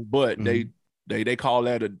too. But they call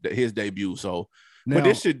that his debut. So, now, but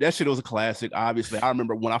that shit was a classic. Obviously, I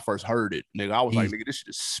remember when I first heard it, nigga. I was like, nigga, this shit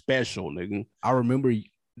is special, nigga. I remember,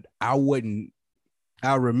 and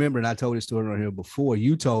I told this story on here before.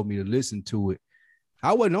 You told me to listen to it.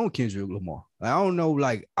 I wasn't on Kendrick Lamar. I don't know,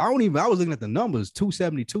 I was looking at the numbers.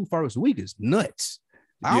 272 first week is nuts.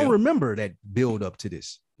 I don't remember that build up to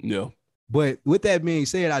this. Yeah. But with that being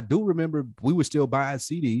said, I do remember we were still buying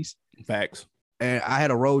CDs. Facts. And I had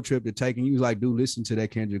a road trip to take, and he was like, dude, listen to that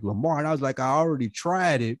Kendrick Lamar. And I was like, I already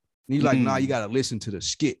tried it. And he's like, nah, you got to listen to the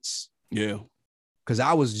skits. Yeah. Because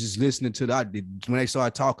I was just listening to when they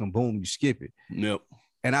started talking, boom, you skip it. Yep.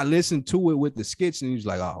 And I listened to it with the skits, and he was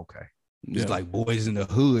like, oh, okay. It's like Boys in the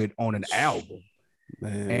Hood on an album.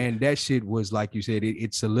 Man. And that shit was, like you said,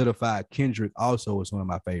 it solidified Kendrick also as one of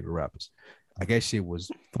my favorite rappers. Like that shit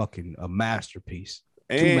was fucking a masterpiece.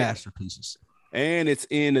 Two masterpieces. And it's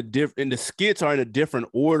in a different, the skits are in a different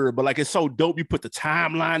order, but like it's so dope. You put the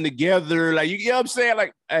timeline together, like you know what I'm saying?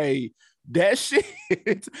 Like, hey, that shit,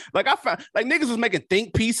 like I found like niggas was making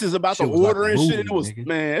think pieces about the order like and movie, shit. It was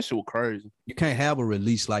man, that shit was crazy. You can't have a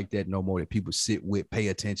release like that no more that people sit with, pay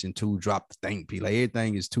attention to, drop the think piece. Like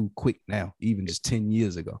everything is too quick now, even just 10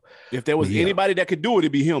 years ago. If there was anybody that could do it,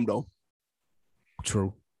 it'd be him though.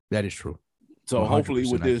 True. That is true. So hopefully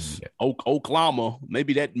with this Oklahoma,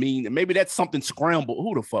 maybe that's something scrambled.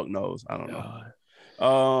 Who the fuck knows? I don't know.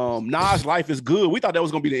 Nas' life is good. We thought that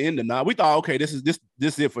was gonna be the end of Nas. We thought, okay, this is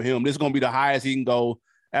it for him. This is gonna be the highest he can go.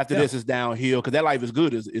 After this is downhill because that Life is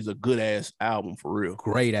Good is a good ass album for real.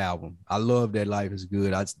 Great album. I love that Life is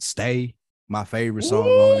Good. I'd Stay, my favorite song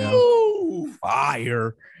on there.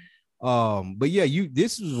 Fire. But yeah,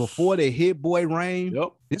 this was before the Hit Boy reign. Yep.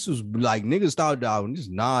 This was like niggas started out. This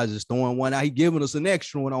Nas is throwing one out. He giving us an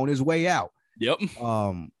extra one on his way out. Yep.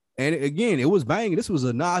 And again, it was banging. This was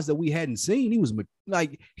a Nas that we hadn't seen. He was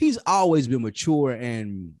like, he's always been mature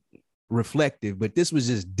and reflective, but this was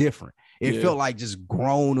just different. It felt like just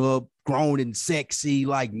grown up, grown and sexy,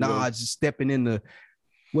 like Nas just stepping in the,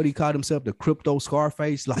 what he called himself, the crypto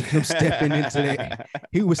Scarface, like him stepping into that.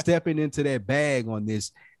 He was stepping into that bag on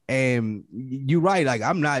this. And you're right, like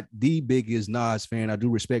I'm not the biggest Nas fan. I do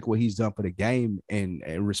respect what he's done for the game and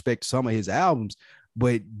respect some of his albums.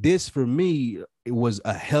 But this, for me, it was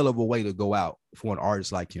a hell of a way to go out for an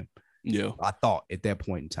artist like him. Yeah, I thought at that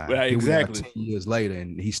point in time. Yeah, exactly. 10 years later,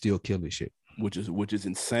 and he's still killing shit, which is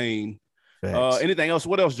insane. Anything else?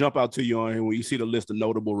 What else jump out to you on here when you see the list of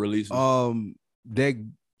notable releases? That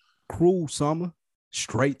Cruel Summer,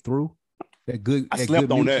 Straight Through. That good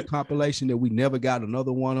compilation that we never got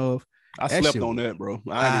another one of. I slept on that, bro.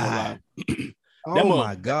 I ain't gonna lie. Oh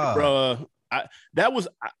my god, bro!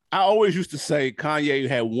 I always used to say Kanye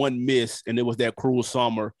had one miss, and it was that Cruel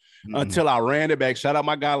Summer. Until I ran it back. Shout out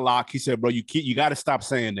my guy Locke. He said, "Bro, you got to stop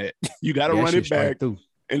saying that. You got to run it back."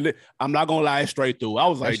 And I'm not gonna lie, straight through. I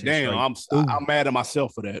was like, damn, I'm mad at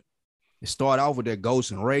myself for that. It started off with that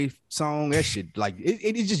Ghost and Ray song. That shit, like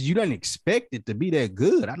it just, you didn't expect it to be that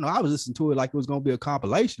good. I know I was listening to it like it was gonna be a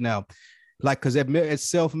compilation now, like because that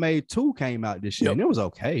Self-Made 2 came out this year and it was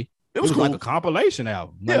okay. It was cool. Like a compilation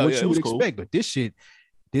album, like what you would expect. But this shit,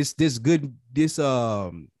 this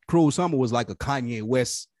Cruel Summer was like a Kanye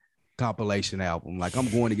West compilation album. Like I'm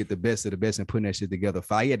going to get the best of the best and putting that shit together.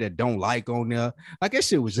 Fire. He had that Don't Like on there. Like that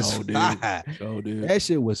shit was just fire. That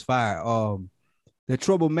shit was fire. The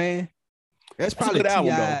Trouble Man. That's probably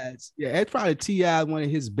T.I.'s. Yeah, that's probably T.I. one of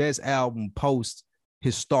his best album post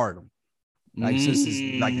his stardom. Like since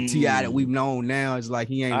it's like the T.I. that we've known now, it's like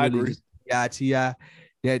he ain't really just T.I.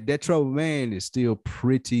 That Trouble Man is still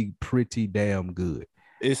pretty damn good.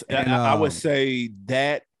 I would say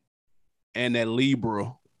that and that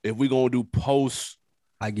Libra. If we're gonna do post,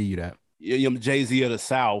 I give you that. Jay-Z of the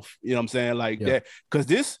South, you know what I'm saying? Like that.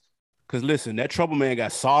 Because listen, that Trouble Man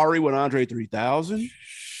got Sorry with Andre 3000.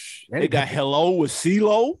 They got Hello with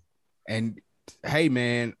CeeLo. And hey,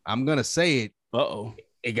 man, I'm gonna say it.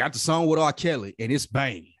 It got the song with R. Kelly, and it's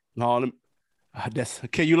banging. No,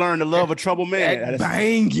 can you learn to love a Trouble Man? That's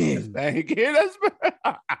banging. That's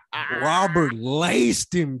Robert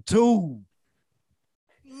laced him too.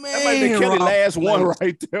 Man, that might be Kelly's last one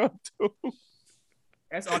right there too.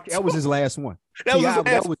 That was his last one. That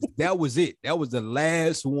was it. That was the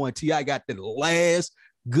last one. T.I. got the last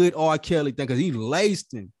good R. Kelly thing because he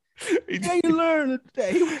laced him. You learn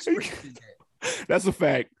that he was. That's a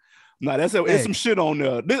fact. No, it's some shit on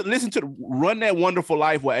there. Listen to Run That Wonderful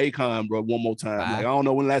Life with Akon, bro, one more time. Like, I don't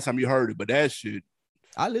know when the last time you heard it, but that shit.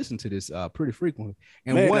 I listen to this pretty frequently.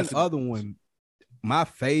 And other one, my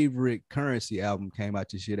favorite Currency album came out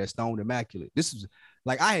this year. That Stoned Immaculate. This is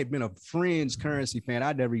like I had been a Friends Currency fan.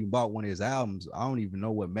 I never even bought one of his albums. I don't even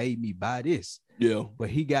know what made me buy this. Yeah,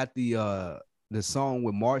 but he got the song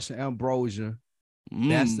with Marsha Ambrosia.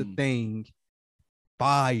 That's the thing.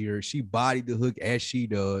 Fire. She bodied the hook as she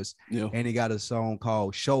does. Yeah. And he got a song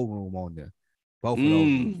called Showroom on there. Both of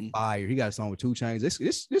those fire. He got a song with 2 Chainz.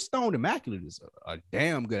 This Stoned Immaculate is a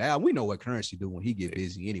damn good album. We know what Currency do when he get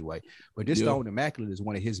busy anyway. But this Stoned Immaculate is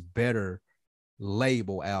one of his better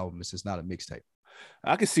label albums. It's not a mixtape.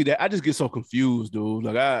 I can see that. I just get so confused, dude.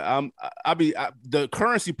 Like the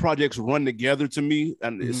Currency projects run together to me,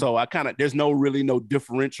 and so I there's no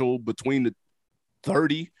differential between the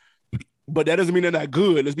 30, but that doesn't mean they're not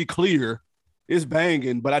good. Let's be clear. It's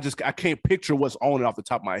banging, but I can't picture what's on it off the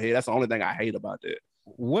top of my head. That's the only thing I hate about that.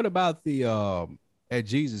 What about the At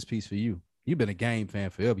Jesus piece for you? You've been a Game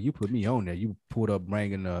fan forever. You put me on there. You pulled up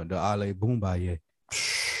bringing the Ale Boombaye.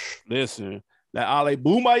 Listen, that Ale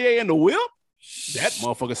Boombaye and the whip. That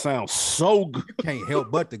motherfucker sounds so good. You can't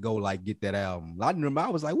help but to go like get that album. I remember I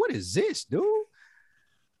was like, what is this, dude?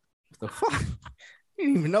 What the fuck? You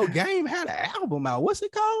didn't even know Game had an album out. What's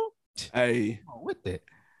it called? Hey, What that?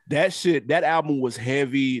 that shit, that album was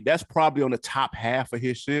heavy. That's probably on the top half of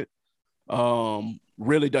his shit.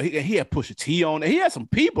 Really though, he had Pusha T on there. He had some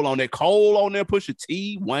people on there. Cole on there, Pusha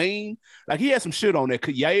T, Wayne. Like he had some shit on there.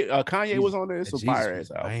 Kanye was on there. It's a fire ass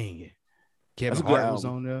album. Kevin Hart was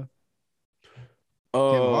on there.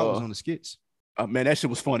 Kevin Hart was on the skits. Man, that shit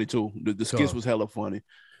was funny too. The skits was hella funny.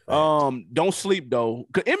 Don't sleep though,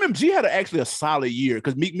 because MMG had actually a solid year.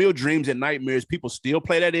 Because Meek Mill, Dreams and Nightmares, people still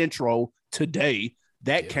play that intro today.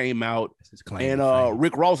 That came out, and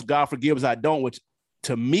Rick Ross, God Forgives I Don't, which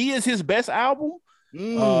to me is his best album.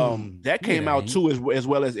 That came out too, as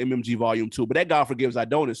well as MMG Volume 2. But that God Forgives I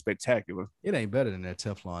Don't is spectacular. It ain't better than that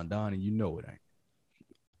Teflon Don, and you know it ain't.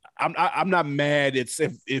 I'm not mad. It's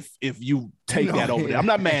if you take that over there. I'm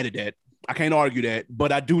not mad at that. I can't argue that,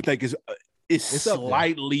 but I do think it's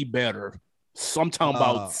slightly better. So I'm talking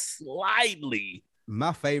about slightly.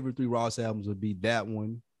 My favorite 3 Ross albums would be that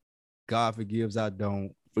one, God Forgives I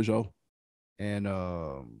Don't, for sure, and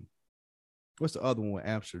what's the other one with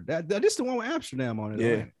Amsterdam? This the one with Amsterdam on it.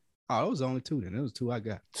 Yeah. Oh, those only 2 then. Those 2 I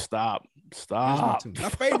got. Stop. My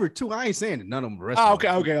favorite 2. I ain't saying that none of them. The rest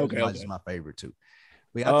okay. Just my favorite 2.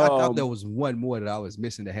 But I thought there was one more that I was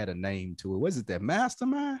missing that had a name to it. Was it that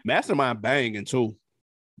Mastermind? Mastermind banging too.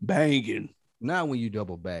 Banging. Not when you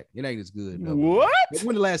double back. It ain't as good. What?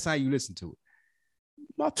 When the last time you listened to it?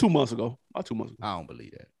 About 2 months ago. I don't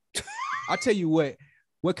believe that. I'll tell you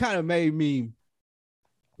what kind of made me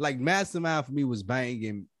like Mastermind for me was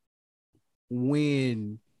banging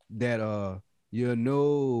when that you're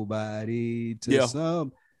nobody to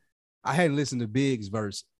some. I hadn't listened to Big's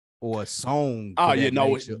verse or a song. Oh yeah,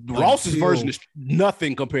 no, Ross's version is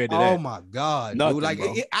nothing compared to that. Oh my God, nothing, dude. Like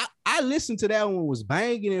I listened to that one, was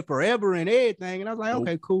banging it forever and everything, and I was like,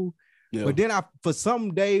 okay, cool. Yeah. But then for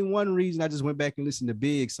some day, one reason I just went back and listened to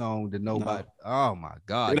Big song to nobody. No. Oh my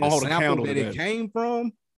God, the sample that it came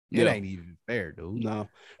from, it ain't even fair, dude. No,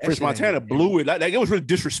 Fresh Montana blew it. Like it was really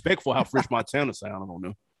disrespectful how Fresh Montana sounded on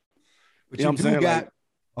them. But you know what I'm saying? Got,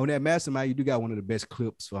 on that Mastermind, you do got one of the best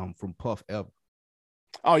clips from Puff ever.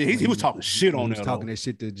 Oh yeah, he was talking shit on there. He was talking that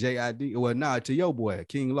shit to JID. Well, to your boy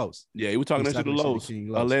King Los. Yeah, he was talking that shit to Los,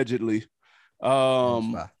 allegedly.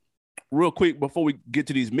 Real quick before we get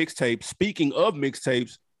to these mixtapes. Speaking of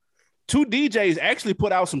mixtapes, 2 DJs actually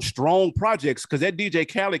put out some strong projects because that DJ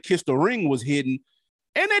Khaled Kiss the Ring was hidden,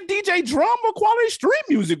 and that DJ Drama Quality Street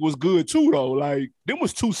Music was good too though. Like them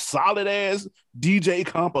was 2 solid ass DJ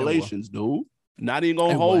compilations, dude. Not even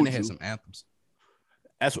gonna hold you. They had some anthems.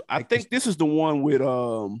 I think this is the one with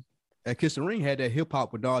that Kiss the Ring had that hip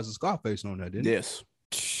hop with Dawes and Scarface on there, didn't it?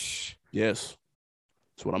 Yes.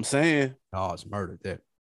 That's what I'm saying. Dawes murdered that.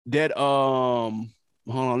 That hold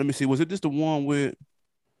on, let me see. Was it just the one with?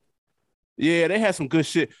 Yeah, they had some good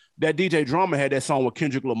shit. That DJ Drama had that song with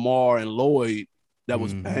Kendrick Lamar and Lloyd. That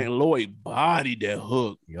was Lloyd bodied that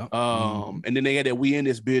hook. Yep. And then they had that We In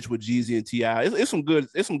This Bitch with Jeezy and T.I. It's some good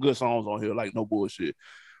songs on here, like no bullshit.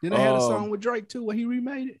 Then they had a song with Drake too, where he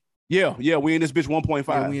remade it. Yeah, We In This Bitch 1.5.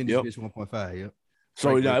 Yeah, We In This Bitch 1.5. Yep.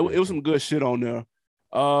 So yeah, it was some good shit on there.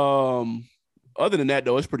 Other than that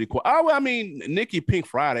though, it's pretty cool. I mean, Nicki Pink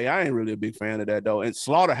Friday, I ain't really a big fan of that though. And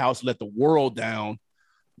Slaughterhouse Let the World Down.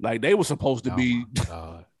 Like they were supposed to be.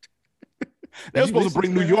 They were supposed to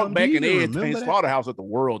bring New York back in everything. Slaughterhouse Let the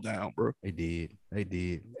World Down, bro. They did.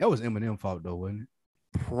 That was Eminem's fault though, wasn't it?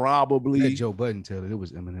 Probably. Let Joe Budden tell it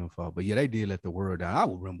was Eminem's fault. But yeah, they did let the world down. I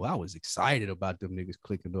remember I was excited about them niggas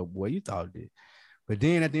clicking up. Boy, you thought it. But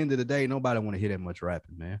then at the end of the day, nobody want to hear that much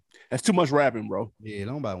rapping, man. That's too much rapping, bro. Yeah,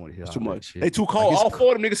 nobody want to hear that's too much. They too cold. Like all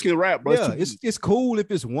 4 of them niggas can rap, bro. Yeah, it's cool if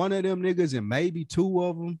it's one of them niggas and maybe 2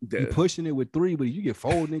 of them. You pushing it with 3, but you get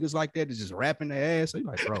 4 niggas like that that's just rapping their ass. So you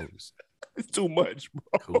like, bro, it's too much, bro.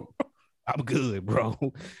 Cool. I'm good, bro.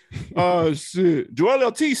 Oh shit. Joel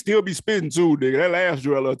LT still be spitting too, nigga. That last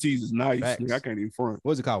Joel LT is nice. Nigga, I can't even front.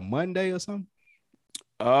 What's it called? Monday or something?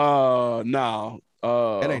 No.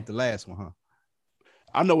 That ain't the last one, huh?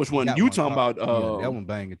 I know which one you talking about. Yeah, that one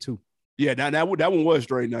banging too. Yeah, that one was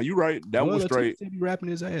straight. Now you right. That one was straight. He be rapping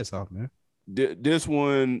his ass off, man. This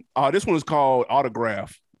one is called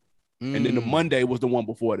Autograph. And then the Monday was the one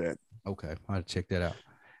before that. Okay, I'll check that out.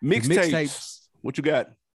 Mixtapes. What you got?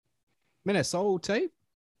 Man, that Soul Tape.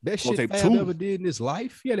 Best shit Fab ever did in his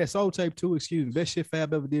life. Yeah, that Soul Tape 2, excuse me. Best shit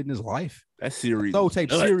Fab ever did in his life. That series. Soul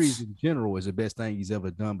Tape series in general is the best thing he's ever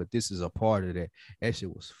done, but this is a part of that. That shit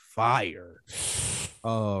was fire.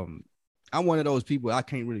 I'm one of those people, I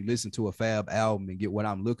can't really listen to a Fab album and get what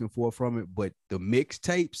I'm looking for from it. But the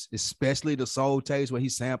mixtapes, especially the soul tapes where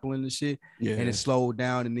he's sampling the shit, and it slowed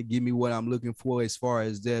down and it give me what I'm looking for as far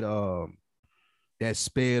as that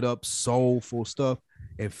sped up soulful stuff,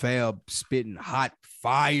 and Fab spitting hot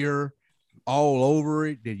fire all over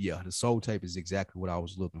it, then yeah, the soul tape is exactly what I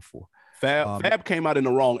was looking for. Fab came out in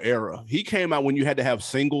the wrong era. He came out when you had to have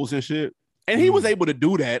singles and shit, and he was able to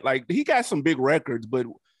do that. Like, he got some big records, but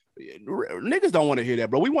niggas don't want to hear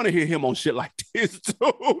that, bro. We want to hear him on shit like this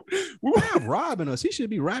too. Fab robbing us. He should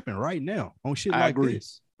be rapping right now on shit like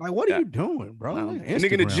this. Like, what are you doing, bro? No.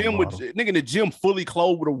 Nigga in the gym fully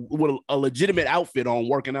clothed with a legitimate outfit on,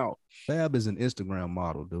 working out. Fab is an Instagram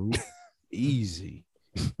model, dude. Easy.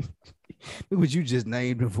 Look what you just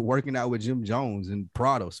named him for, working out with Jim Jones and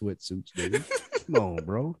Prado sweatsuits, dude. Come on,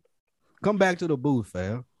 bro. Come back to the booth,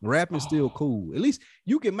 Fab. Rapping's still cool. At least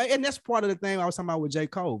you can make, and that's part of the thing I was talking about with J.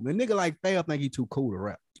 Cole. The nigga like Fab think he too cool to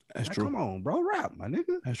rap. That's like, true. Come on, bro. Rap, my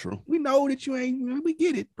nigga. That's true. We know that you ain't, we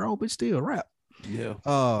get it, bro, but still rap. Yeah.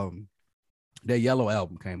 That Yellow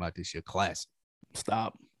album came out this year. Classic.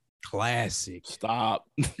 Stop. Classic. Stop.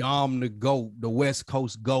 Dom the GOAT, the West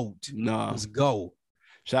Coast GOAT. Nah. Let's go.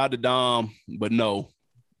 Shout out to Dom, but no.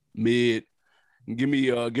 Mid. Give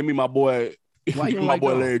me my boy. Why you give me like my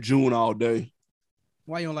boy Dom? Larry June all day.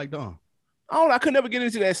 Why you don't like Dom? I could never get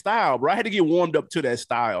into that style, bro. I had to get warmed up to that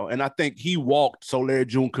style. And I think he walked so Larry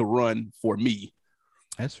June could run for me.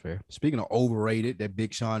 That's fair. Speaking of overrated, that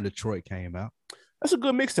Big Sean Detroit came out. That's a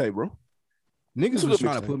good mixtape, bro. Niggas was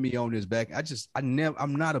trying to put me on this back. I'm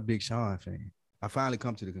not a Big Sean fan. I finally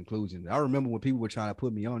come to the conclusion. I remember when people were trying to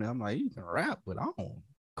put me on it, I'm like, you can rap, but I don't.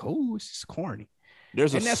 Cool. It's just corny.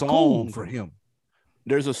 There's and a that's song cool for him.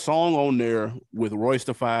 There's a song on there with Royce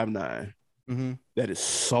the 5'9" that is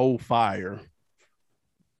so fire.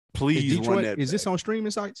 Please run that. Is this on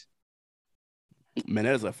streaming sites? Man,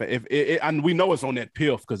 that is and we know it's on that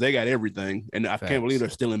Piff because they got everything, and I can't believe they're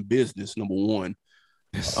still in business. Number one,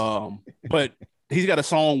 but he's got a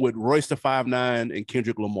song with Royce the 5'9" and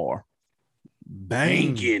Kendrick Lamar,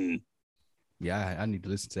 banging. Yeah, I need to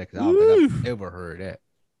listen to that because I don't think I've ever heard that.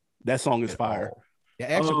 That song is fire. Yeah,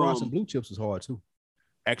 Action Bronson Blue Chips was hard too.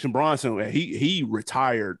 Action Bronson, he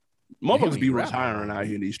retired. Motherfuckers be retiring out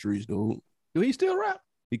here in these streets, dude. Do he still rap?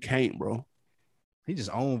 He can't, bro. He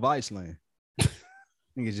just owned Viceland.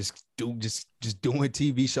 Nigga just doing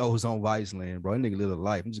TV shows on Viceland, bro. That nigga live a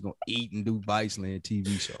life. I'm just gonna eat and do Viceland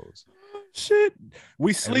TV shows. Shit,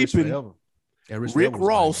 we sleeping. Rick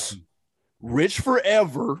Ross, Rich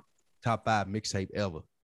Forever, top 5 mixtape ever.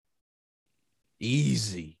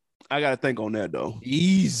 Easy. I gotta think on that though.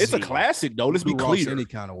 Easy. It's a classic though. Let's be clear. Any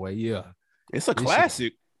kind of way, yeah. It's a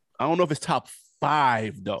classic. I don't know if it's top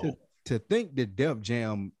 5 though. To think that Def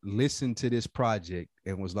Jam listened to this project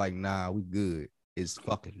and was like, "Nah, we good," is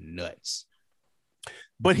fucking nuts.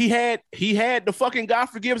 But he had the fucking God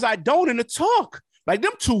Forgives I Don't in the talk. Like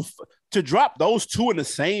them two, to drop those two in the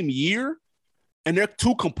same year, and they're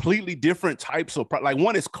two completely different types of like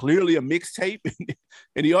one is clearly a mixtape,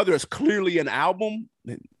 and the other is clearly an album.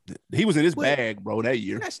 He was in his bag, bro, that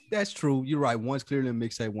year. That's true. You're right. One's clearly a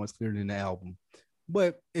mixtape, one's clearly an album.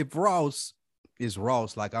 But if Ross is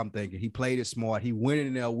Ross, like I'm thinking, he played it smart. He went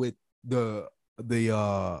in there with the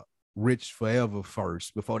Rich Forever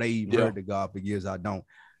first before they even heard the God Forgives I Don't.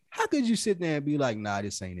 How could you sit there and be like, nah,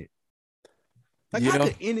 this ain't it? Like, how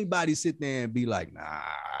could anybody sit there and be like, nah,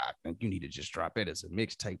 I think you need to just drop it as a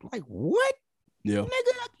mixtape? Like, what? Yeah.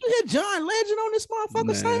 Nigga, you hear John Legend on this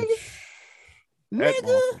motherfucker singing?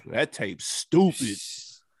 That tape's stupid.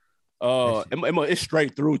 It's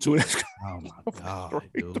straight through to it. Oh my God,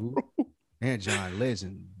 dude. And John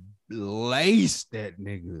Legend laced that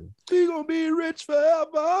nigga. He gonna be rich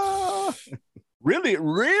forever.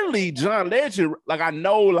 Really, John Legend. Like I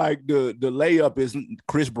know, like the layup is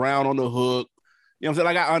Chris Brown on the hook. You know what I'm saying?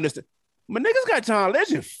 Like I understand, but niggas got John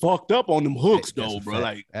Legend fucked up on them hooks though, bro.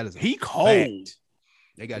 Like that is he cold. Fact.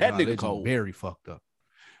 They got that John Legend cold. Very fucked up.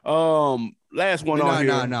 Last one on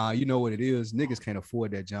here. Nah. You know what it is? Niggas can't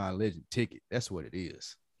afford that John Legend ticket. That's what it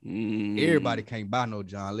is. Everybody can't buy no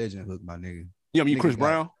John Legend hook, my nigga. Yeah, I mean Chris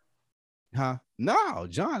Brown. Huh? No,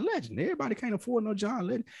 John Legend. Everybody can't afford no John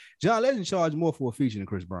Legend. John Legend charged more for a feature than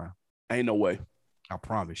Chris Brown. Ain't no way. I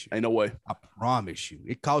promise you. Ain't no way. I promise you.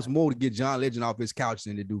 It costs more to get John Legend off his couch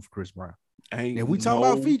than to do for Chris Brown. And we talking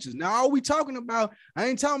about features. Now, all we talking about, I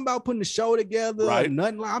ain't talking about putting the show together or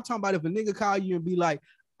nothing like. I'm talking about if a nigga call you and be like,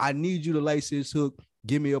 I need you to lace this hook,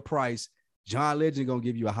 give me a price. John Legend gonna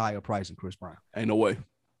give you a higher price than Chris Brown. Ain't no way.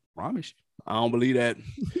 Promise you. I don't believe that.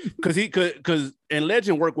 Because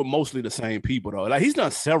Legend worked with mostly the same people though. Like he's done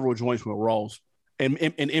several joints with Ross. and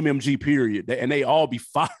MMG period, and they all be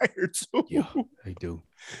fired too. Yeah, they do.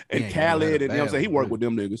 And Khaled, and you know what I'm saying, he worked with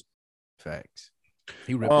them niggas. Facts.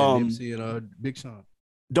 He ripped Nipsey and Big Sean.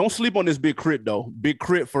 Don't sleep on this Big Crit though. Big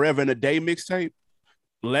Crit Forever in a Day mixtape.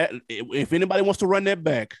 If anybody wants to run that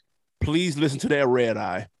back, please listen to that Red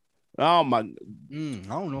Eye. Oh my! I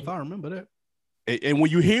don't know if I remember that. And when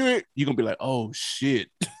you hear it, you're gonna be like, "Oh shit!"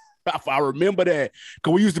 I remember that,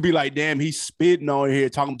 because we used to be like, "Damn, he's spitting on here,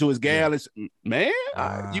 talking to his gal." Man,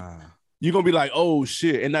 you're gonna be like, "Oh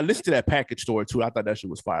shit!" And now listen to that Package Store too. I thought that shit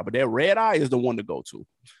was fire, but that Red Eye is the one to go to.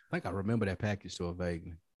 I think I remember that Package Store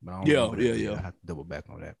vaguely, but I don't yeah. I have to double back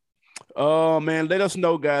on that. Oh man, let us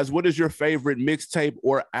know, guys. What is your favorite mixtape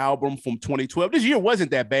or album from 2012? This year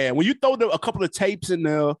wasn't that bad. When you throw a couple of tapes in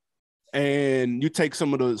there, and you take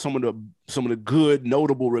some of the good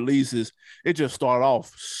notable releases, it just started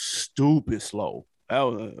off stupid slow.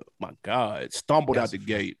 My God, it stumbled out the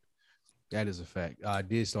gate. That is a fact. I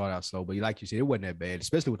did start out slow, but like you said, it wasn't that bad,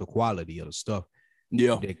 especially with the quality of the stuff.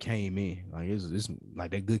 Yeah, that came in. Like it's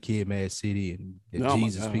like that Good Kid, Mad City, and the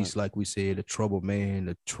Jesus Piece, like we said, the Trouble Man,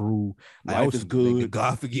 the True. Life is Good. Like,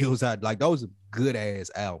 God Forgives. Like those are good ass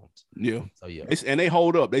albums. Yeah. So yeah, and they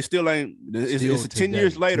hold up. They still ain't. It's 10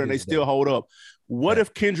 years later, and they still hold up. What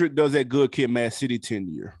if Kendrick does that Good Kid, Mad City 10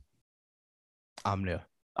 year? I'm there.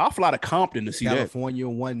 I'll fly to Compton to see California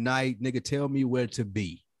one night, nigga. Tell me where to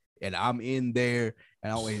be, and I'm in there,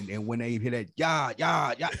 and when they hear that,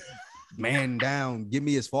 yeah. Man down, get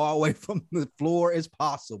me as far away from the floor as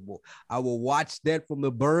possible. I will watch that from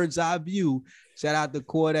the bird's eye view. Shout out to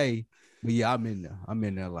Corday. But yeah, I'm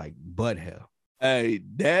in there like butt hell. Hey,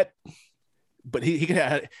 but he can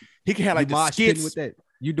have like the skits with that.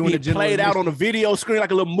 You doing it played out on a video screen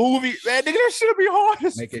like a little movie. Man, nigga, that shit be hard.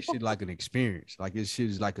 Make that shit like an experience. Like this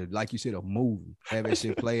shit is like you said, a movie. Have that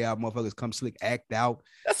shit play out, motherfuckers come slick, act out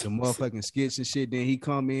the motherfucking skits and shit. Then he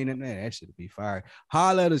come in and man, that shit be fire.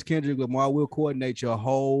 Holla at us, Kendrick Lamar. We'll coordinate your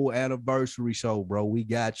whole anniversary show, bro. We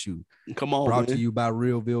got you. Come on, brought to you by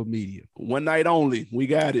Realville Media. One night only. We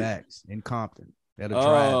got it. Facts in Compton. That'll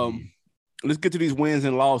drive you. Let's get to these wins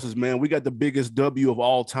and losses, man. We got the biggest W of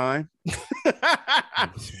all time.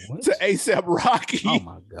 To A$AP Rocky. Oh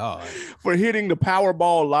my God. For hitting the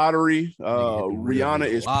Powerball lottery. Rihanna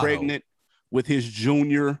is pregnant with his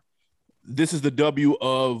junior. This is the W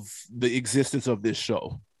of the existence of this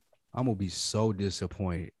show. I'm gonna be so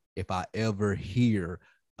disappointed if I ever hear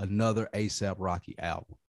another A$AP Rocky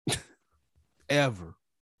album. Ever.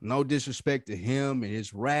 No disrespect to him and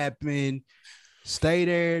his rapping. Stay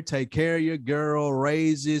there, take care of your girl,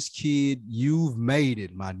 raise this kid. You've made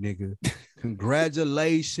it, my nigga.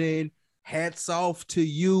 Congratulations. Hats off to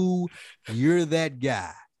you. You're that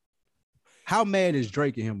guy. How mad is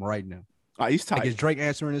Drake at him right now? He's tight. Like, is Drake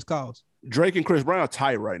answering his calls? Drake and Chris Brown are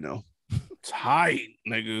tight right now. Tight,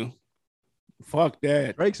 nigga. Fuck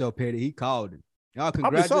that. Drake's so petty. He called him. Y'all,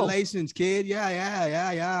 congratulations, kid.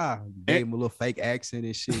 Yeah. Gave him a little fake accent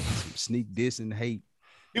and shit. Some sneak diss and hate.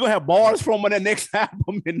 You're gonna have bars from on that next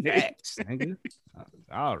album in there. Nigga.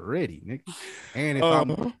 Already,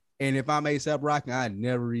 nigga. And if I'm A$AP Rocky, I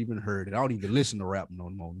never even heard it. I don't even listen to rap no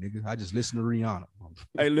more, nigga. I just listen to Rihanna.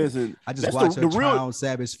 Hey, listen. I just watch her try on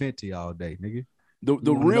Savage Fenty all day, nigga.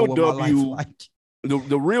 The real W,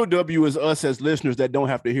 the real W is us as listeners that don't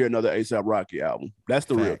have to hear another A$AP Rocky album. That's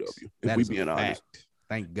the real W. If we being honest.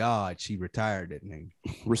 Thank God she retired that name.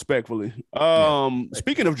 Respectfully.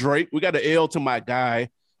 Speaking of Drake, we got an L to my guy.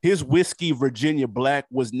 His whiskey, Virginia Black,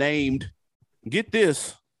 was named, get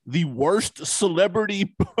this, the worst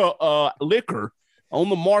celebrity liquor on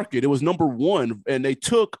the market. It was number one, and they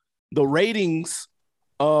took the ratings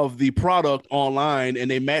of the product online and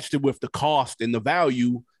they matched it with the cost and the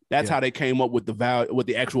value. That's how they came up with the value, with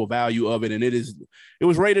the actual value of it. And it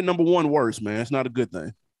was rated number one worst, man. It's not a good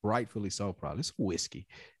thing. Rightfully so, probably. It's whiskey.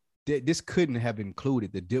 This couldn't have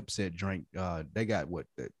included the Dipset drink. They got what,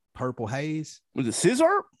 the Purple Haze? Was it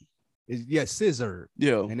Scissor? Scissor.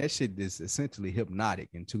 Yeah. And that shit is essentially Hypnotic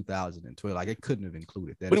in 2012. Like, it couldn't have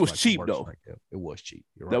included that. But it was cheap, though. Right, it was cheap.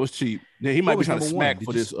 Right. That was cheap. Yeah, he might be trying to smack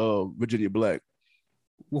for this Virginia Black.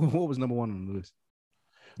 What was number one on the list?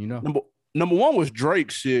 You know? Number one was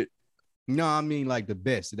Drake shit. No, I mean like the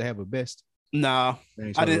best. Did they have a best? Nah,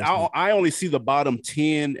 I didn't. I only see the bottom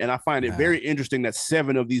 10, and I find it very interesting that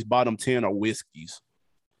 7 of these bottom 10 are whiskeys.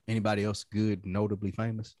 Anybody else good, notably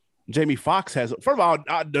famous? Jamie Foxx has. First of all,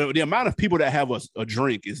 the amount of people that have a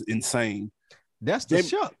drink is insane. That's the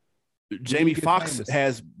show. Jamie Foxx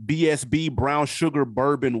has BSB brown sugar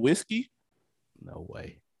bourbon whiskey. No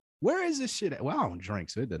way. Where is this shit at? Well, I don't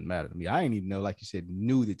drink, so it doesn't matter to me. I ain't even know, like you said,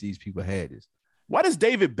 knew that these people had this. Why does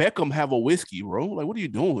David Beckham have a whiskey, bro? Like, what are you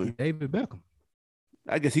doing? David Beckham.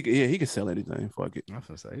 I guess he could. Yeah, he can sell anything. Fuck it. I'm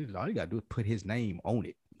gonna say all you gotta do is put his name on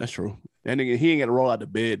it. That's true. That nigga, he ain't got to roll out the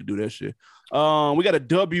bed to do that shit. We got a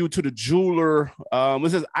W to the jeweler.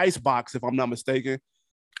 This is Icebox, if I'm not mistaken.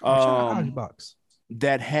 Icebox.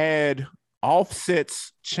 That had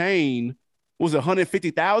Offset's chain. Was it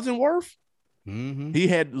 150,000 worth? Mm-hmm. He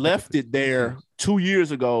had left it there 2 years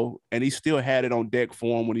ago, and he still had it on deck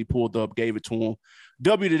for him when he pulled up, gave it to him.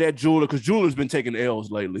 W to that jeweler, because jeweler's been taking L's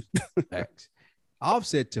lately.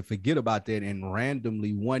 Offset to forget about that and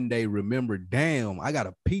randomly one day remember, damn, I got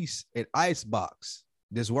a piece at Icebox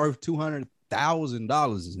that's worth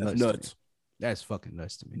 $200,000 is nuts. That's fucking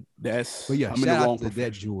nuts to me. That's but yeah, shout out to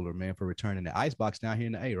that jeweler, man, for returning the Icebox down here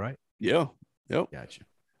in the A, right? Yeah. Yep. Gotcha.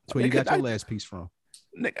 That's where you got your last piece from.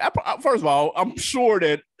 First of all, I'm sure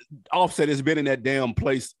that Offset has been in that damn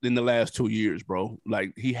place in the last 2 years, bro.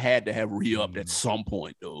 Like he had to have re-upped at some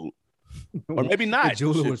point, dude. Or maybe not. The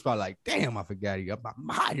jeweler was probably like, damn, I forgot I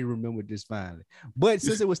might remember this finally. But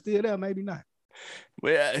since it was still there, maybe not.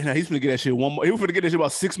 Well, he's gonna get that shit one more. He was gonna get that shit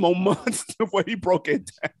about 6 more months before he broke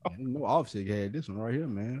it down. No Offset had this one right here,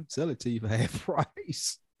 man. Sell it to you for half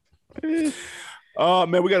price. Man,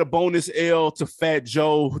 we got a bonus L to Fat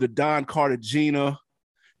Joe. The Don Cartagena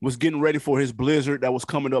was getting ready for his blizzard that was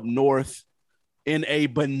coming up north in a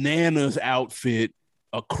bananas outfit,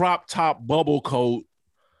 a crop top bubble coat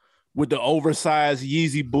with the oversized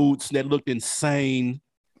Yeezy boots that looked insane.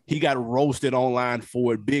 He got roasted online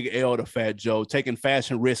for it. Big L to Fat Joe, taking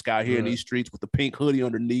fashion risk out here in these streets with the pink hoodie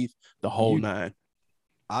underneath, the whole nine.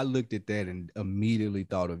 I looked at that and immediately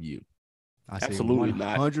thought of you. I Absolutely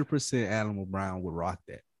said 100% Animal Brown would rock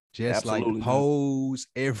that. Just absolutely like the pose,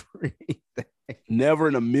 everything. Never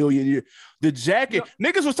in a million years. The jacket,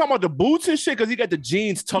 niggas was talking about the boots and shit because he got the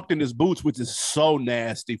jeans tucked in his boots, which is so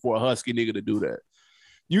nasty for a husky nigga to do that.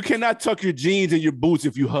 You cannot tuck your jeans in your boots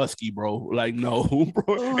if you husky, bro. Like, no, bro.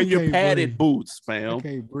 Oh, and your padded boots, fam. I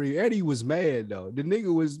can't breathe. Eddie was mad, though. The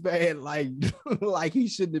nigga was mad, like, like he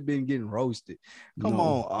shouldn't have been getting roasted. Come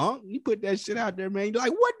on, you put that shit out there, man.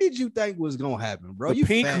 Like, what did you think was going to happen, bro? The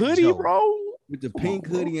pink hoodie, bro. With the pink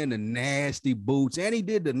hoodie and the nasty boots. And he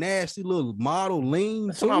did the nasty little model lean.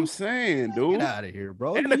 That's what I'm saying, dude. Get out of here,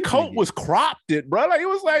 bro. And the coat was cropped, bro. Like, it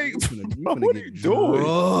was like, what are you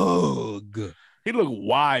doing? He looked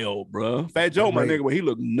wild, bro. Fat Joe, my nigga, but he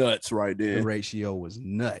looked nuts right there. The ratio was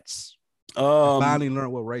nuts. I finally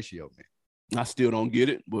learned what ratio meant. I still don't get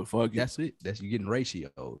it, but fuck it. That's it. That's you getting ratio.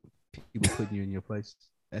 People putting you in your place.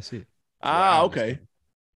 That's it. Okay.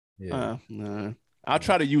 Yeah. I'll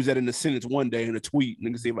try to use that in the sentence one day in a tweet.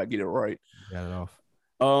 Nigga, see if I get it right. Got it off.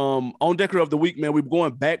 On Decker of the Week, man, we're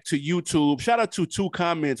going back to YouTube. Shout out to 2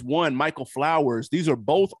 comments. One, Michael Flowers. These are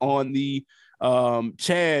both on the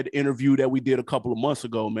Chad interview that we did a couple of months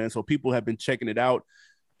ago, man. So people have been checking it out.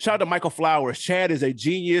 Shout out to Michael Flowers. Chad is a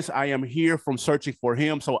genius. I am here from searching for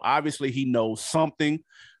him. So obviously he knows something.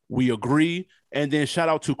 We agree. And then shout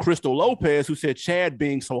out to Crystal Lopez, who said Chad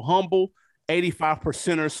being so humble,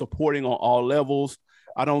 85%ers supporting on all levels.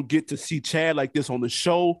 I don't get to see Chad like this on the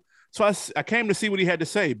show. So I came to see what he had to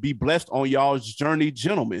say. Be blessed on y'all's journey,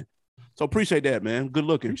 gentlemen. So appreciate that, man. Good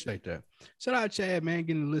looking. Appreciate that. Shout out Chad, man,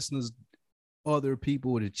 getting the listeners, other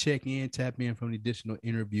people to check in, tap in from the additional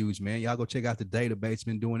interviews, man. Y'all go check out the database.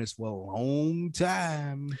 Been doing this for a long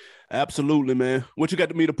time. Absolutely, man. What you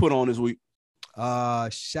got me to put on this week?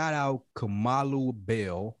 Shout out Kamalu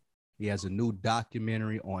Bell. He has a new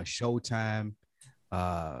documentary on Showtime.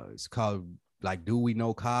 It's called like Do We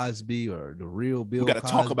Know Cosby or The Real Bill Cosby. We got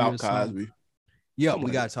to talk about Cosby. Yeah,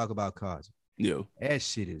 we got to talk about Cosby. Yeah. That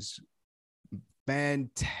shit is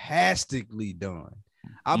fantastically done.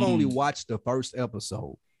 I've only watched the first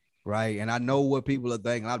episode, right? And I know what people are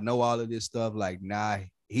thinking. I know all of this stuff. Like, nah,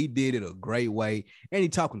 he did it a great way. And he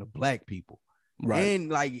talking to black people. Right. And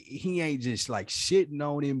like, he ain't just like shitting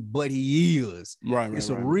on him, but he is. Right. It's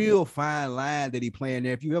a real fine line that he playing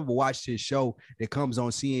there. If you ever watched his show that comes on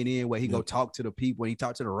CNN where he go talk to the people and he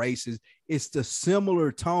talk to the racists, it's the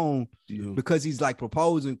similar tone because he's like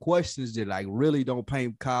proposing questions that like really don't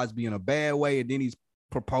paint Cosby in a bad way. And then he's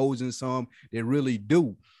proposing some that really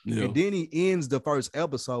do. Yeah. And then he ends the first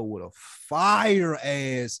episode with a fire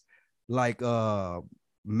ass like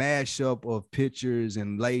mashup of pictures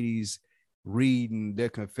and ladies reading their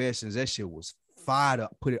confessions. That shit was fired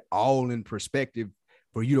up, put it all in perspective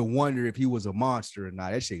for you to wonder if he was a monster or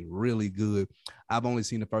not. That shit really good. I've only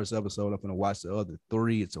seen the first episode. I'm gonna watch the other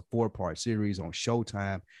 3. It's a 4-part series on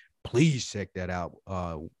Showtime. Please check that out.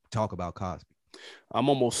 Talk about Cosby. I'm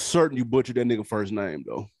almost certain you butchered that nigga first name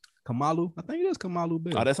though. Kamalu? I think it is Kamalu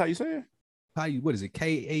Bell. Oh, that's how you say it? What is it?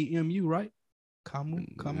 Kamu, right?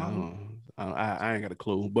 Kamalu? No, I ain't got a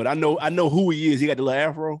clue, but I know who he is. He got the little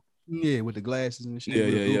afro. Yeah, with the glasses and shit.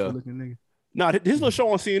 Yeah. Looking nigga. No, his little show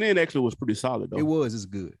on CNN actually was pretty solid though. It was. It's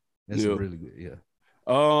good. That's really good. Yeah.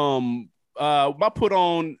 I put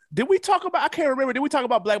on. Did we talk about? I can't remember. Did we talk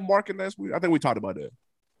about Black Market last week? I think we talked about that.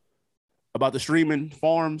 About the streaming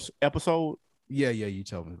farms episode. Yeah. You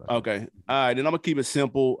told me about okay. that. All right. Then I'm gonna keep it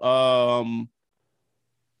simple.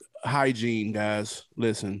 Hygiene, guys.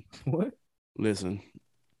 Listen. What? Listen.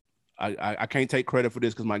 I can't take credit for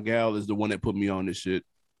this because my gal is the one that put me on this shit.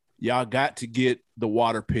 Y'all got to get the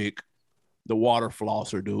water pick, the water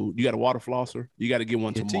flosser, dude. You got a water flosser? You got to get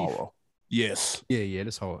one tomorrow. Teeth. Yes. Yeah,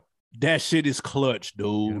 that's hard. That shit is clutch,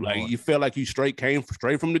 dude. Yeah, like hard. you felt like you came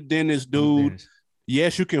straight from the dentist, dude.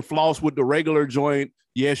 Yes, you can floss with the regular joint.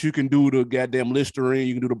 Yes, you can do the goddamn Listerine.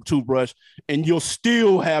 You can do the toothbrush, and you'll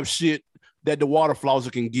still have shit that the water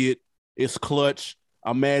flosser can get. It's clutch.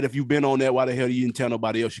 I'm mad if you've been on that. Why the hell you didn't tell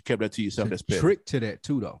nobody else? You kept that to yourself. That's better. Trick to that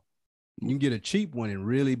too, though. You can get a cheap one and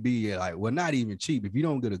really be like, well, not even cheap. If you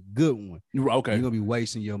don't get a good one, okay, you're gonna be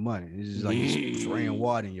wasting your money. It's just like you're spraying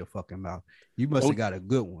water in your fucking mouth. You must have got a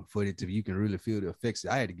good one for it to you can really feel the effects.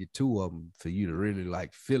 I had to get 2 of them for you to really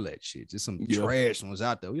like feel that shit. Just some trash ones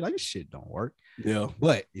out there. You're like, this shit don't work. Yeah.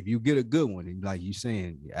 But if you get a good one, and like you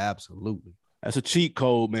saying, absolutely. That's a cheat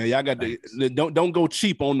code, man. Y'all got to don't go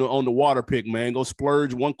cheap on the water pick, man. Go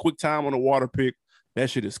splurge one quick time on the water pick.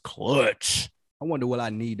 That shit is clutch. I wonder will I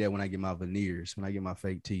need that when I get my veneers, when I get my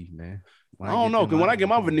fake teeth, man. I don't know, because when I get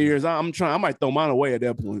my veneers, I might throw mine away at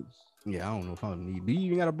that point. Yeah, I don't know if I need. Do you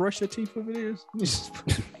even gotta brush your teeth for veneers?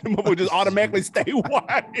 Motherfucker just automatically stay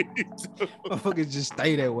white. Motherfuckers just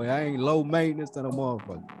stay that way. I ain't low maintenance to the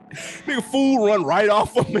motherfucker. Nigga, food run right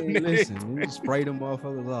off of me. Listen, you just spray them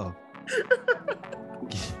motherfuckers off.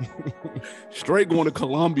 Straight going to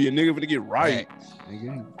Colombia, nigga, for to get right.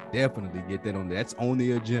 Nigga, definitely get that on there. That's on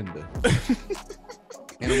the agenda.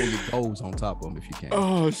 And I'm gonna get those on top of them if you can.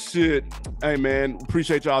 Oh shit. Hey man,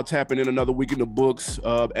 appreciate y'all tapping in another week in the books.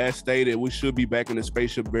 As stated, we should be back in the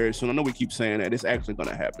spaceship very soon. I know we keep saying that. It's actually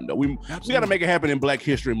gonna happen though. We gotta make it happen in Black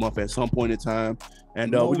History Month at some point in time.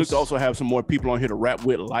 And we look to also have some more people on here to rap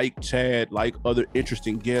with, like Chad, like other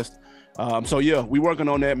interesting guests. So yeah, we working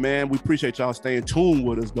on that, man. We appreciate y'all staying tuned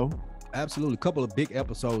with us though. Absolutely. A couple of big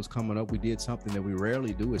episodes coming up. We did something that we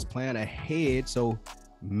rarely do, is plan ahead. So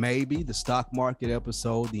maybe the stock market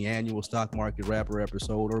episode, the annual stock market rapper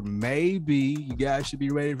episode, or maybe you guys should be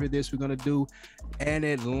ready for this. We're going to do an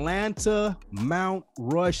Atlanta Mount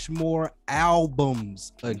Rushmore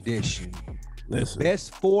albums edition. Listen.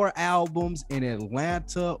 Best 4 albums in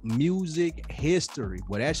Atlanta music history.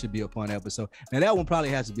 Well, that should be a fun episode. Now, that one probably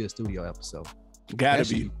has to be a studio episode. That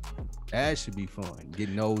should be fun.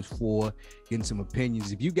 Getting those 4, getting some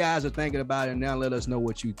opinions. If you guys are thinking about it now, let us know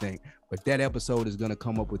what you think. But that episode is going to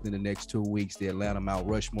come up within the next 2 weeks. The Atlanta Mount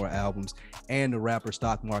Rushmore albums and the rapper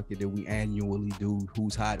stock market that we annually do.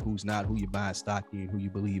 Who's hot, who's not, who you buying stock in, who you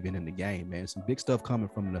believe in the game, man. Some big stuff coming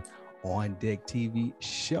from the On Deck TV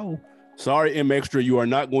show. Sorry, M Extra, you are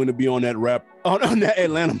not going to be on that on that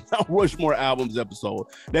Atlanta Mount Rushmore albums episode.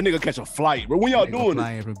 That nigga catch a flight, bro. When y'all doing it?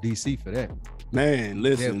 Flying from DC for that. Man,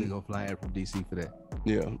 listen. Definitely gonna fly in from DC for that.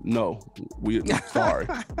 Yeah, no, sorry.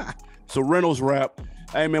 So Reynolds Rap.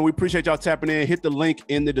 Hey man, we appreciate y'all tapping in. Hit the link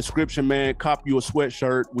in the description, man. Cop you a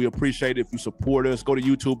sweatshirt. We appreciate it if you support us. Go to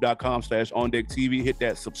youtube.com/OnDeckTV. Hit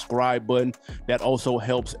that subscribe button. That also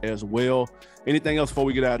helps as well. Anything else before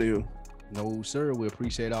we get out of here? No, sir. We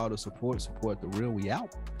appreciate all the support. Support the real. We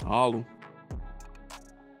out. Holla.